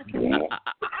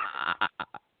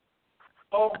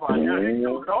 Oh my God, he's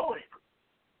still going.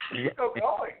 He's still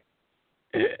going.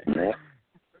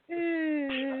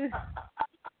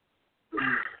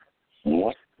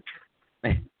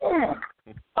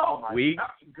 Oh my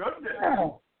goodness.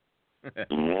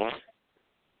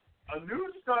 A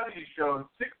new study shows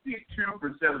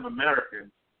 62% of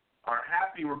Americans are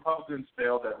happy Republicans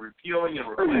failed at repealing and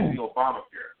replacing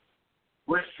Obamacare,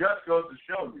 which just goes to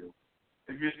show you,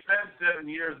 if you spend 7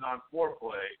 years on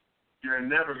foreplay, you're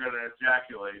never going to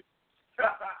ejaculate.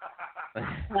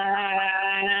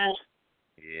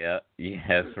 Yeah,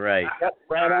 yes, right.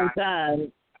 Right on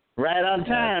time. Right on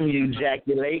time, you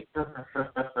ejaculate.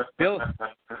 Bill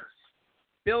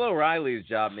O'Reilly's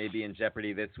job may be in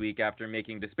jeopardy this week after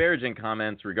making disparaging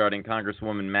comments regarding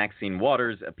Congresswoman Maxine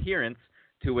Waters' appearance,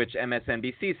 to which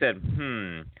MSNBC said,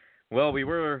 well, we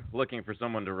were looking for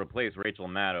someone to replace Rachel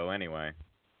Maddow anyway.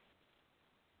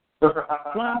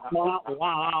 Wah, wah,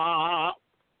 wah.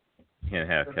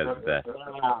 Yeah, because of the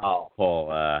whole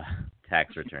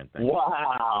tax return thing.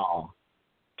 Wow.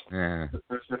 To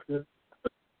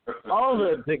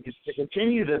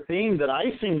continue the theme that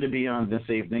I seem to be on this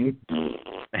evening,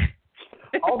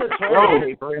 all the toilet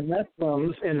paper and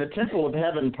restrooms in the Temple of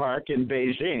Heaven Park in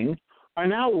Beijing are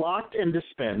now locked and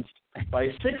dispensed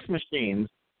by 6 machines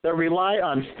that rely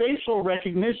on facial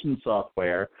recognition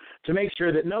software to make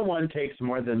sure that no one takes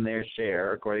more than their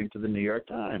share, according to the New York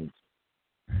Times.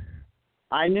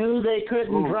 I knew they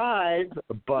couldn't drive,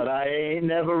 but I ain't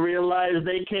never realized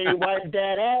they can't wipe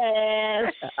that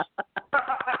ass.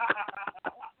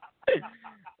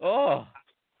 Oh,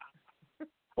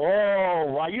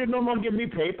 why you no more give me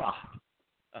paper?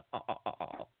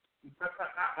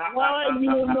 Why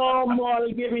you no more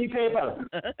give me paper?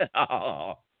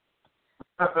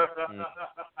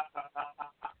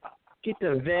 Get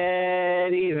the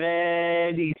very,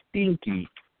 very stinky.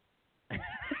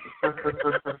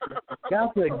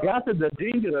 Got the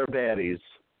dingular baddies.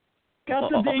 Got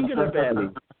the dingular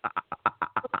baddies.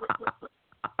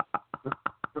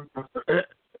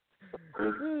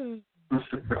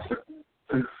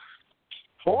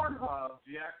 Pornhub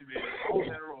deactivated all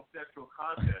heterosexual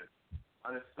content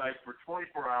on its site for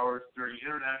 24 hours during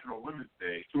International Women's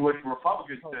Day, to which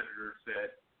Republican senators said,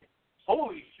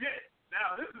 "Holy shit,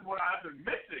 now this is what I've been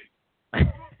missing."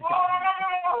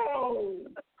 Whoa!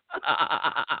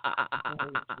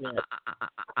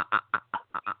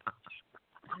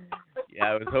 Yeah,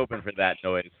 I was hoping for that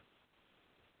noise.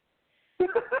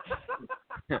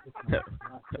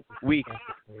 Weeks,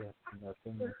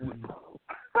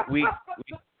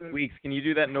 can you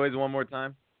do that noise one more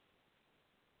time?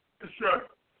 Sure.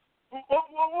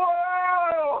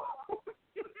 Whoa!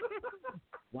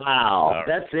 Wow,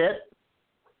 that's it?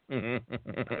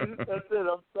 That's it,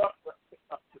 I'm sorry.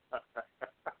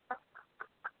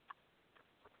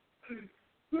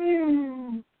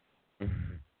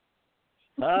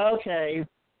 Okay.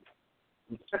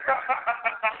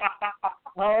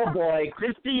 Oh, boy.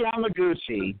 Christy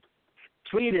Yamaguchi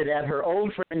tweeted at her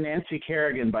old friend Nancy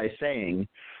Kerrigan by saying,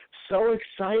 "So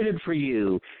excited for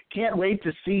you. Can't wait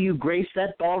to see you grace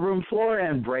that ballroom floor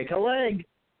and break a leg."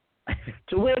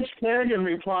 To which Kerrigan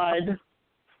replied,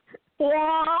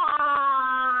 "Why?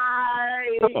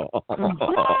 Why?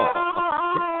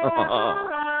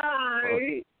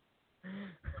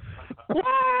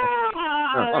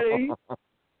 Why?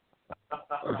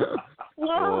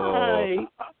 Why?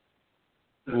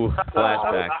 Ooh,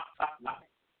 flashback.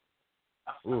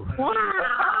 Ooh.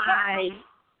 Why?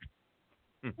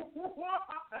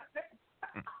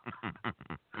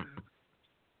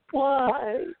 Why?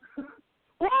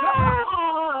 Why?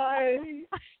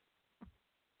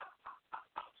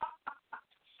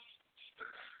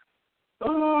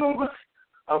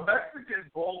 A Mexican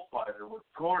bullfighter was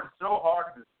scored so hard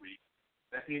this week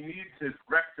that he needs his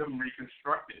rectum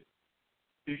reconstructed.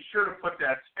 He should have put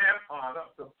that tampon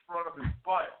up the front of his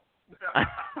butt.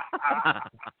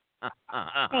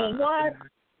 Oh, what?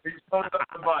 It goes up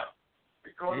the butt.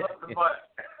 It goes up the butt.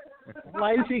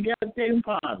 Why does he got a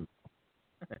tampon?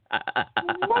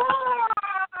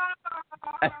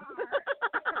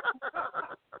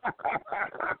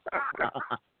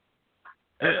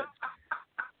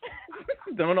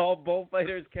 Don't all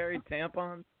bullfighters carry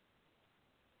tampons?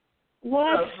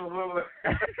 What? Absolutely.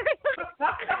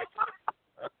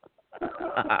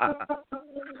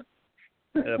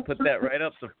 Put that right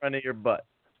up the front of your butt.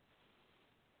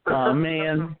 Oh,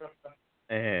 man.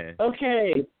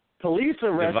 Okay. Police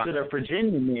arrested a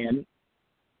Virginia man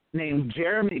named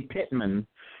Jeremy Pittman,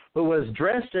 who was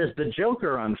dressed as the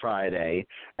Joker on Friday,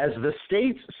 as the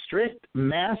state's strict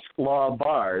mask law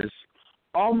bars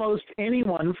almost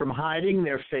anyone from hiding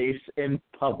their face in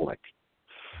public.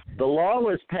 The law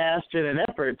was passed in an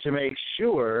effort to make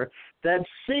sure that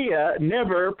Sia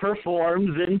never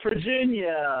performs in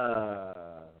Virginia.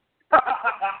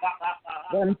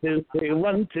 1, 2, 3,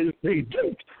 1, 2, 3,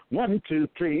 drink. 1, 2,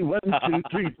 3, 1, 2,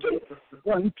 3, drink.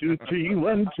 1, 2, 3,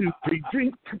 1, 2, 3,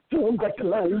 drink. Don't back a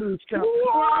line, lose count.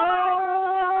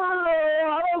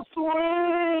 I'll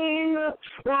swing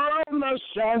from the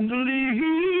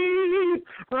chandelier,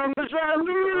 from the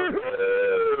chandelier.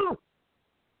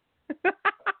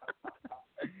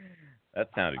 That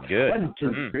sounded good. 1,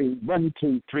 2, 3, 1,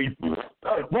 2, 3.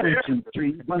 1, 2,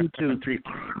 3, 1, 2, 3.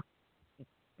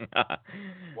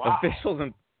 Wow. Officials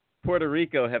in Puerto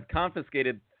Rico have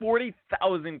confiscated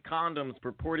 40,000 condoms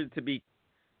purported to be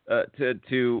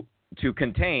to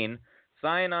contain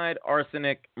cyanide,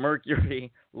 arsenic,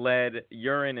 mercury, lead,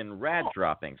 urine, and rat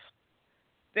droppings.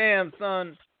 Damn,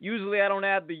 son. Usually I don't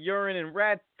add the urine and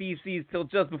rat feces till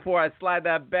just before I slide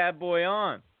that bad boy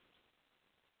on.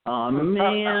 Oh,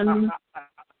 man.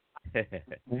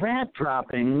 Rat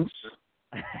droppings.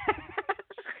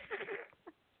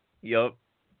 Yup.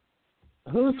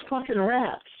 Who's fucking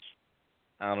rats?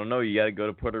 I don't know. You got to go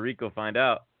to Puerto Rico find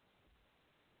out.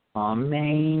 Oh,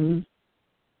 man.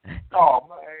 Oh,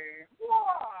 man.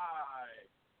 Why?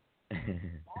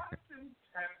 Austin,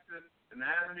 Texas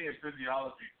anatomy and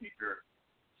physiology teacher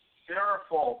Sarah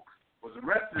Falk was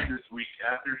arrested this week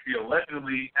after she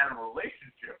allegedly had a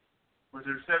relationship with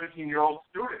her 17-year-old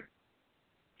student.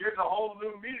 Here's a whole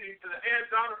new meaning to the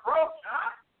hands-on approach,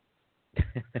 huh?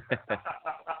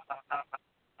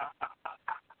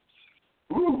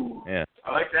 Ooh, yeah.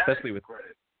 I like that. Especially with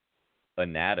credit.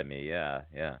 anatomy, yeah.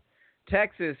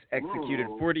 Texas executed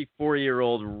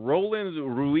 44-year-old Roland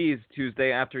Ruiz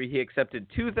Tuesday after he accepted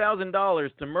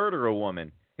 $2,000 to murder a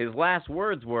woman. His last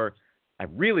words were, "I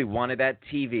really wanted that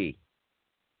TV."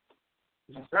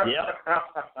 Yep.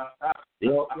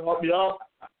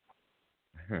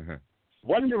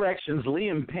 One Direction's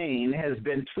Liam Payne has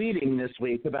been tweeting this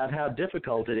week about how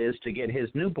difficult it is to get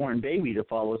his newborn baby to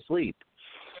fall asleep.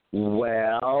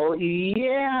 Well,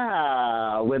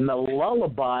 yeah, when the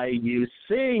lullaby you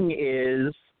sing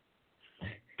is,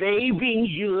 "Baby,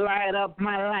 you light up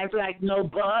my life like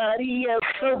nobody else.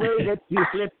 The way that you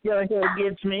flip your head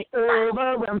gets me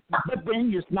overwhelmed. But when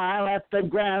you smile at the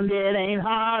ground, it ain't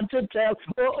hard to tell.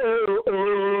 Oh.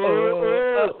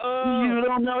 You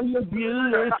don't know you're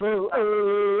beautiful.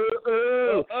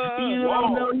 Oh. You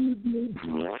don't know you're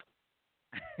beautiful."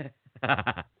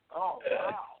 Oh,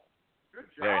 wow. Good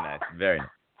job. Very nice, very nice.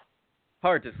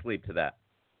 Hard to sleep to that.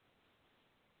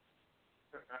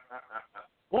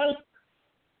 What?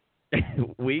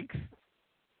 Weeks?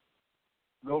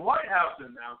 The White House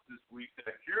announced this week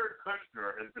that Jared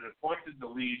Kushner has been appointed to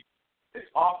lead its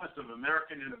Office of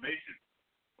American Innovation.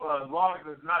 Well, as long as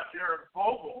it's not Jared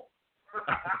Fogle.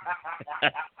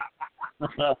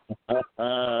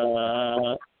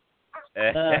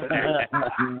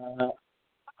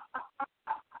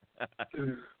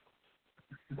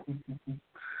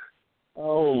 Oh,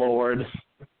 Lord.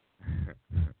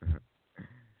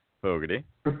 Fogarty.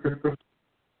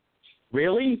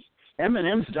 Really?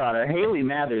 Eminem's daughter, Haley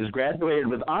Mathers, graduated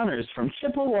with honors from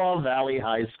Chippewa Valley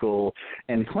High School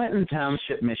in Clinton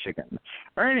Township, Michigan,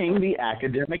 earning the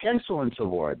Academic Excellence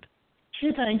Award.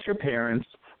 She thanked her parents,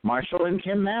 Marshall and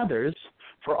Kim Mathers,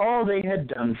 for all they had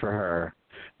done for her.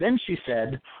 Then she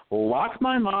said, lock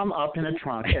my mom up in a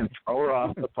trunk and throw her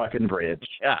off the fucking bridge.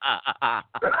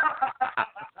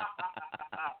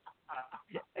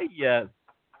 Yes.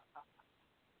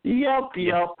 Yup. 6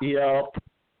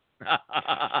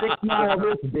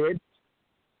 miles, bitch.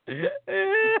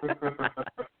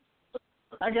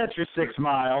 I got your 6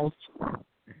 miles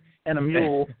and a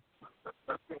mule.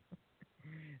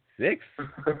 6?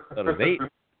 That was 8.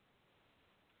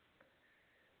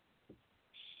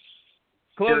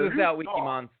 Close us out,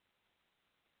 Wikimons.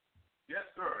 Yes,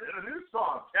 sir. In a new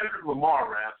song, Kendrick Lamar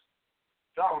raps,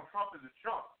 Donald Trump is a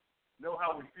chump. Know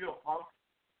how we feel, punk?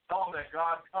 Tell him that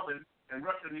God's coming and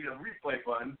Russia need a replay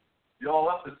button. Y'all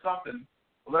up to something.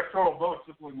 Electoral votes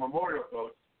look like memorial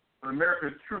votes, but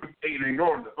America's truth ain't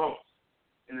ignoring the votes.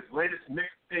 In his latest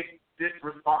mixtape diss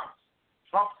response,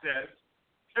 Trump says,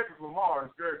 Kendrick Lamar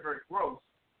is very, very gross.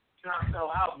 Cannot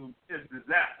sell albums is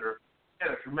disaster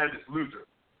and a tremendous loser.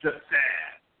 Just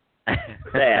sad.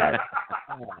 Sad.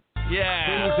 Yeah.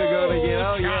 Things are going to get,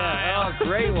 oh, yeah. Oh,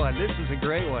 great one. This is a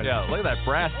great one. Yeah, look at that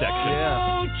brass section.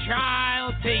 Yeah. Oh,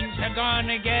 child, things are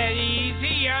gonna get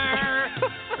easier.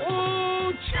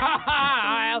 Oh,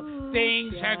 child,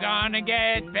 things are gonna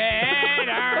get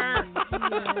better.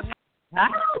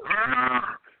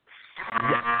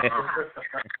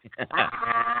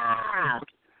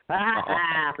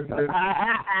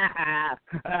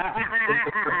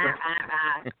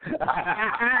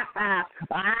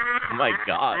 Oh my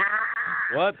God.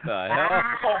 What the hell?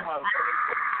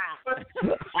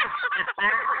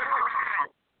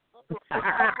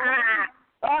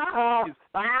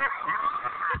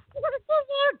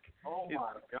 Oh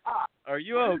my God. Are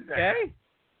you okay?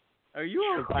 Are you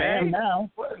okay? I am now.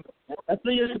 That's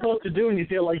what you're supposed to do when you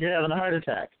feel like you're having a heart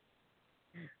attack.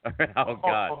 Oh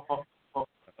God.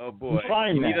 Oh boy. I'm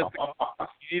fine you now.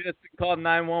 need us to call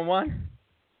 911?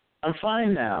 I'm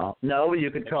fine now. No, you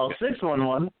could call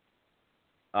 611.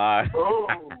 Oh.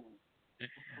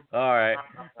 All right.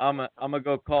 I'm gonna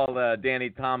go call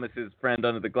Danny Thomas's friend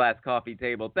under the glass coffee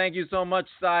table. Thank you so much,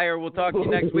 Sire. We'll talk to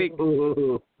you next week. I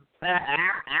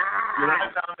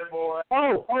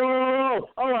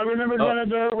remembered one of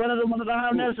the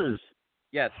harnesses.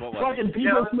 Yes, what was Fucking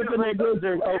people flipping their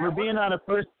gizzard over being on a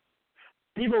first.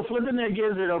 People flipping their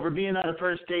gizzard over being on a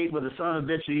first date with a son of a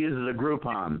bitch who uses a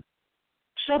Groupon.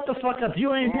 Shut the fuck up!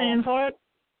 You ain't paying for it.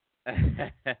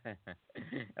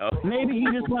 Maybe he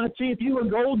just want to see if you a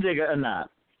gold digger or not.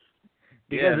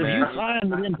 Because if you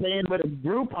find with him paying with a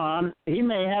Groupon, he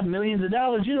may have millions of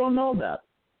dollars you don't know about.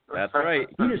 That's right.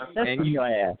 He just testing your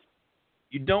ass.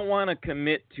 You don't want to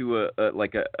commit to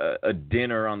a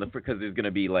dinner on the because there's going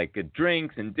to be like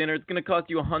drinks and dinner. It's going to cost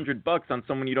you $100 on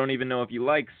someone you don't even know if you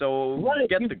like. So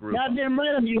get the Groupon. Goddamn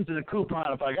right, I'm using a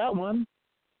coupon if I got one.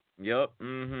 Yep.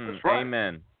 Mm-hmm. Right.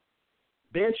 Amen.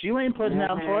 Bitch, you ain't putting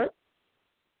out for it.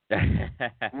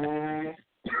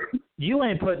 You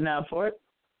ain't putting out for it.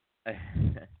 You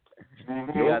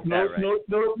got that right.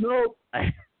 Nope.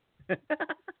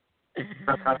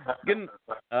 Good.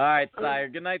 All right, Sire.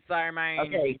 Good night, Sire, man.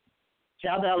 Okay.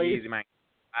 Ciao, Dally. Easy, man.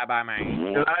 Bye,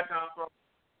 man. Good night, Tom.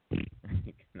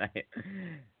 Good night.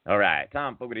 All right,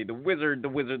 Thom Fogarty, the wizard.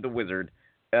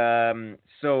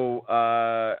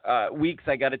 Weeks,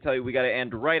 I got to tell you, we got to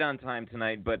end right on time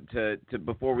tonight. But to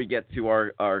before we get to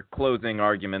our closing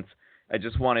arguments, I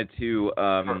just wanted to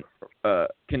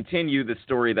continue the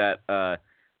story that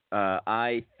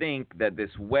I think that this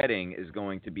wedding is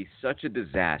going to be such a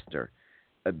disaster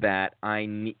that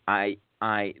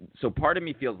so part of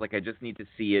me feels like I just need to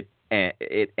see it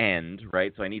end,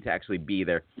 right? So I need to actually be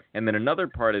there. And then another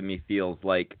part of me feels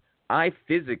like I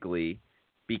physically,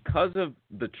 because of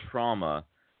the trauma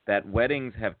that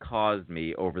weddings have caused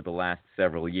me over the last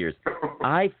several years,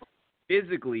 I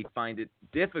physically find it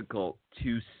difficult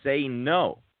to say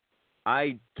no.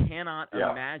 I cannot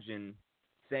imagine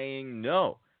saying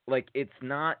no. Like it's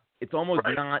almost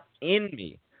not in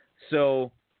me.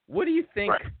 So what do you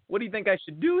think? Right. What do you think I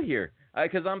should do here?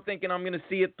 Because I'm thinking I'm going to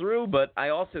see it through, but I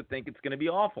also think it's going to be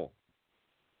awful.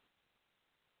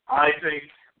 I think,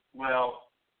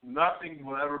 nothing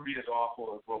will ever be as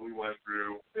awful as what we went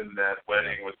through in that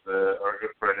wedding with our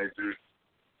good friend Jesus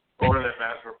over that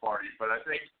bachelor party. But I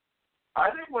think I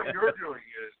think what you're doing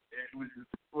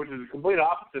which is the complete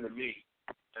opposite of me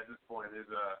at this point, is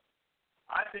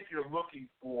I think you're looking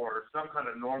for some kind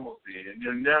of normalcy, and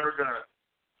you're never going to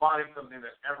find something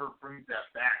that ever brings that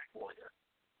back for you,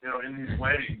 in these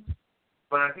weddings.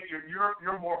 But I think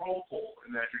you're more hopeful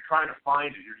in that you're trying to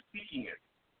find it, you're seeking it,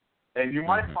 and you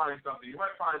might find something. You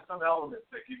might find some elements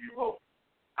that give you hope.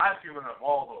 I've given up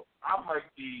all hope. I'm like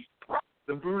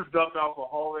the boozed up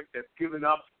alcoholic that's given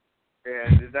up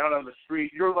and is out on the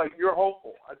street. You're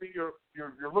hopeful. I think you're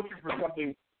looking for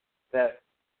something that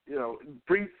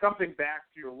brings something back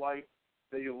to your life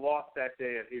that you lost that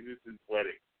day at Jesus'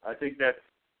 wedding. I think that's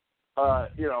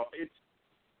it's.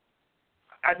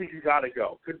 I think you got to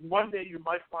go, because one day you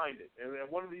might find it, and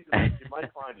one of these days you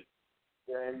might find it,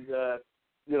 and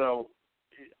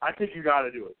I think you got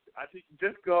to do it. I think you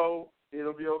just go.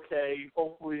 It'll be okay.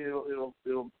 Hopefully, it'll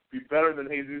be better than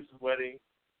Jesus' wedding,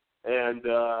 and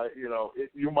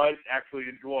you might actually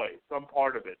enjoy some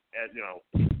part of it.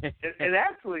 And and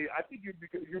actually, I think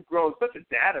you've grown such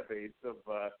a database of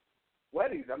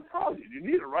weddings. I'm telling you, you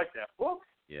need to write that book.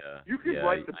 Yeah. You can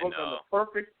write the book on the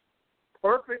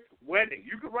perfect wedding.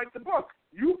 You can write the book.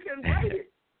 You can write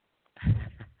it.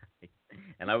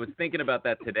 And I was thinking about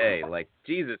that today. Like,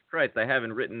 Jesus Christ, I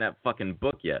haven't written that fucking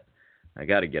book yet. I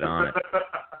got to get on it.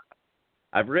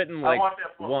 I've written like I want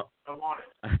that book. I want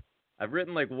it. I've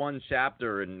written like one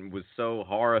chapter and was so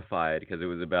horrified because it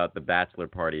was about the bachelor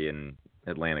party in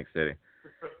Atlantic City.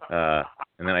 And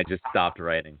then I just stopped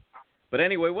writing. But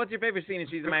anyway, what's your favorite scene in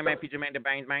She's a Man, Feature Man,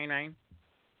 Bang, Bang, Bang?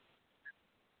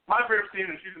 My favorite scene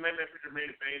in She's a Man, Feature Man,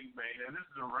 Bang, Bang, and this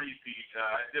is a repeat.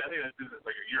 I think I did this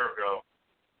like a year ago.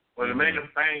 When Amanda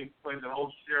Bang plays an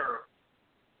old sheriff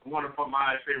in one of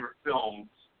my favorite films,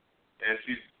 and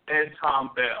she's Ed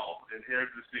Tom Bell in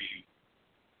Here's the Scene.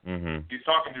 Mm-hmm. He's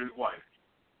talking to his wife.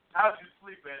 How'd you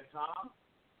sleep, Ed Tom?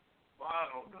 Well, I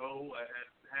don't know. I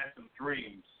had some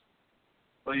dreams.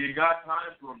 Well, you got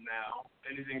time for them now.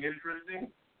 Anything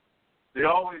interesting? They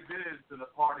always is to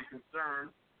the party concerned.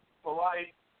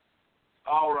 Polite.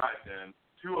 All right, then.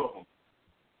 2 of them.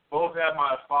 Both have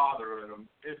my father in them.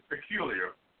 It's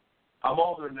peculiar. I'm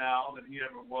older now than he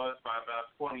ever was by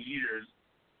about 20 years.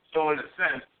 So, in a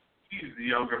sense, he's the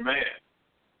younger man.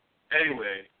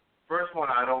 Anyway, first one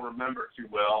I don't remember too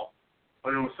well,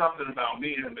 but it was something about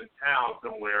meeting him in town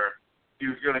somewhere. He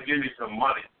was going to give me some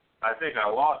money. I think I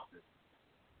lost it.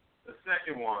 The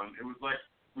second one, it was like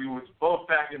we was both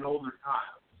back in older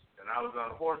times, and I was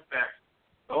on horseback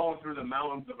going through the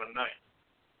mountains of a night,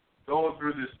 going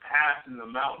through this pass in the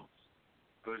mountains.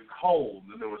 It was cold,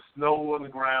 and there was snow on the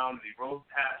ground, and he rode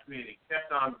past me, and he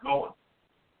kept on going.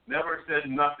 Never said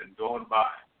nothing going by.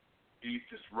 He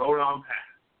just rode on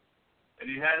past. And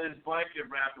he had his blanket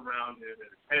wrapped around him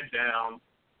and his head down,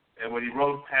 and when he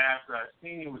rode past, I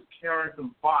seen he was carrying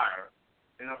some fire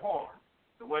in a horn,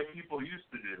 the way people used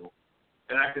to do.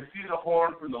 And I could see the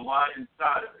horn from the light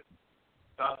inside of it,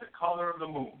 about the color of the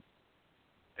moon.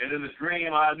 And in the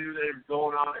dream, I knew they were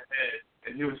going on ahead,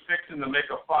 and he was fixing to make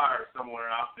a fire somewhere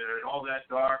out there, and all that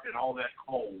dark and all that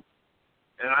cold.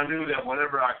 And I knew that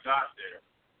whenever I got there,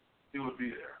 he would be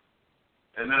there.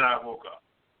 And then I woke up.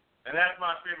 And that's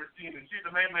my favorite scene. And she's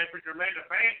the main man, Preacher made the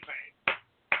bang bang.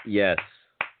 Yes.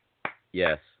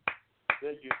 Yes.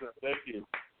 Thank you, sir. Thank you.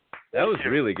 That was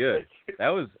really good. That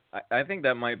was. I think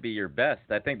that might be your best.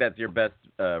 I think that's your best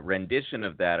rendition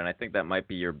of that, and I think that might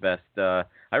be your best.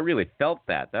 I really felt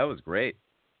that. That was great.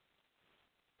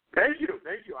 Thank you.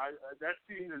 Thank you. That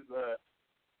scene is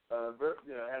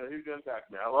had a huge impact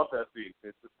on me. I love that scene.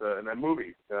 It's just in that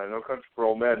movie. No Country for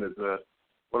Old Men is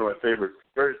one of my favorites.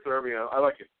 Very disturbing. I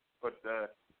like it. But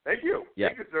thank you. Yeah.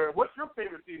 Thank you, sir. What's your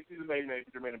favorite scene? She's the main man,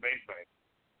 Preacher made a bang bang.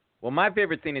 Well, my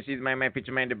favorite scene in She's My Man,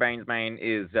 Feature Man, the Brains Man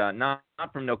is not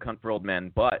from No Country for Old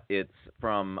Men, but it's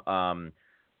from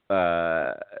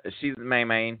She's My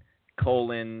Man,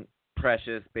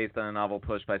 Precious, based on a novel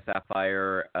Push by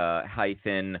Sapphire,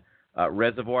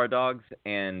 Reservoir Dogs,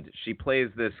 and she plays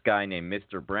this guy named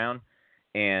Mr. Brown,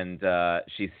 and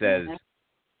she says,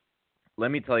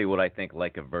 let me tell you what I think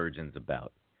Like a Virgin's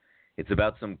about. It's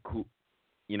about some cool,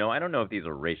 I don't know if these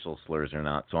are racial slurs or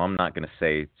not, so I'm not going to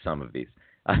say some of these.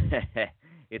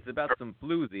 It's about some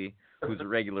floozy who's a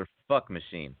regular fuck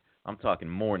machine. I'm talking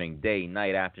morning, day,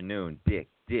 night, afternoon, dick,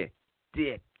 dick,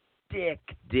 dick, dick,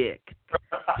 dick,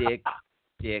 dick,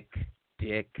 dick,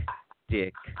 dick,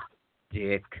 dick,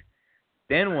 dick.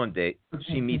 Then one day,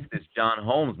 she meets this Jon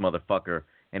Holmes motherfucker,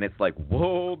 and it's like,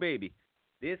 whoa, baby,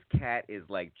 this cat is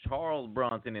like Charles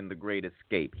Bronson in The Great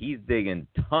Escape. He's digging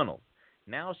tunnels.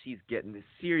 Now she's getting this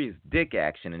serious dick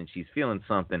action, and she's feeling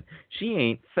something she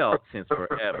ain't felt since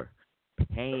forever.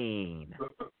 Pain.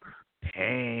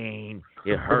 pain.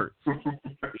 It hurts.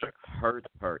 It hurts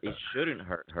her. It shouldn't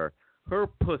hurt her. Her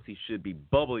pussy should be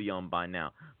bubble yum by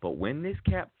now. But when this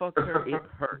cat fucks her, it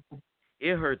hurts.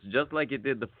 It hurts just like it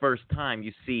did the first time.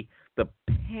 You see, the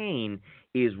pain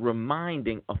is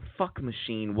reminding a fuck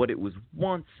machine what it was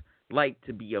once like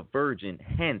to be a virgin,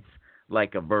 hence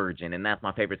like a virgin. And that's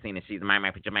my favorite scene. And she's my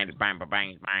bang, bang,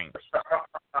 bang, bang.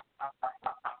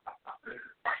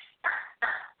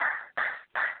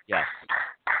 Yes.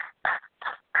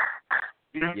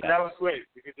 You know, that was great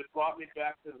because it brought me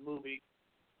back to the movie.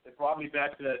 It brought me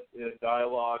back to that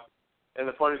dialogue. And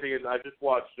the funny thing is, I just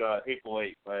watched Hateful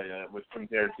Eight with Quentin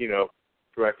Tarantino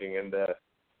directing, and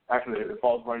actually it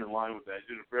falls right in line with that.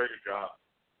 He did a very good job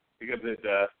because it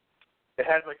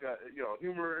has like a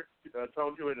humor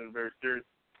tone to it and a very serious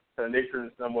nature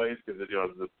in some ways because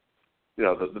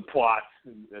the plot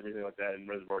and everything like that in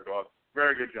Reservoir Dogs.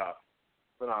 Very good job,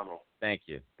 phenomenal. Thank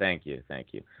you.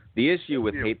 The issue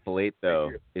with Hateful Eight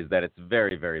though is that it's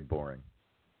very, very boring.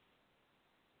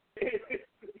 It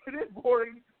is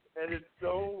boring. And it's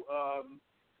so,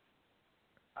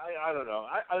 I don't know.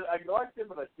 I liked it,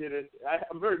 but I didn't.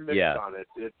 I'm very mixed on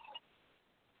it.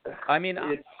 I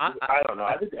don't know.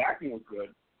 I think the acting was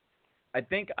good. I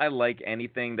think I like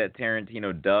anything that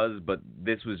Tarantino does, but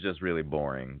this was just really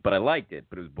boring. But I liked it,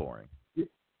 but it was boring. Yeah,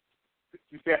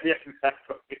 exactly.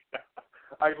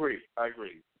 I agree.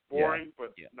 Boring,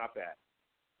 but not bad.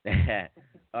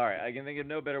 All right, I can think of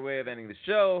no better way of ending the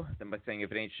show than by saying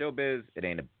if it ain't showbiz, it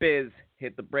ain't a biz.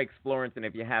 Hit the brakes, Florence, and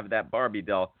if you have that Barbie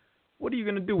doll, what are you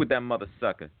going to do with that mother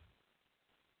sucker?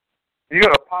 You're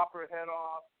going to pop her head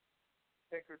off,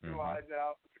 take her two eyes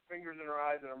out, put your fingers in her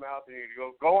eyes and her mouth, and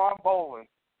you go on bowling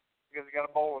because you got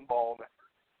a bowling ball now.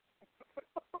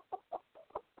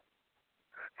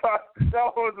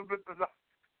 That was a bit bizarre.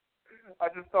 I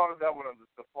just thought of that one on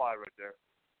the fly right there.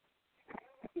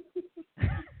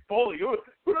 Bowling.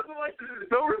 Who doesn't like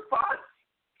no response?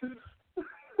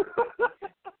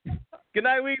 Good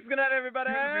night, Weeks. Good night, everybody.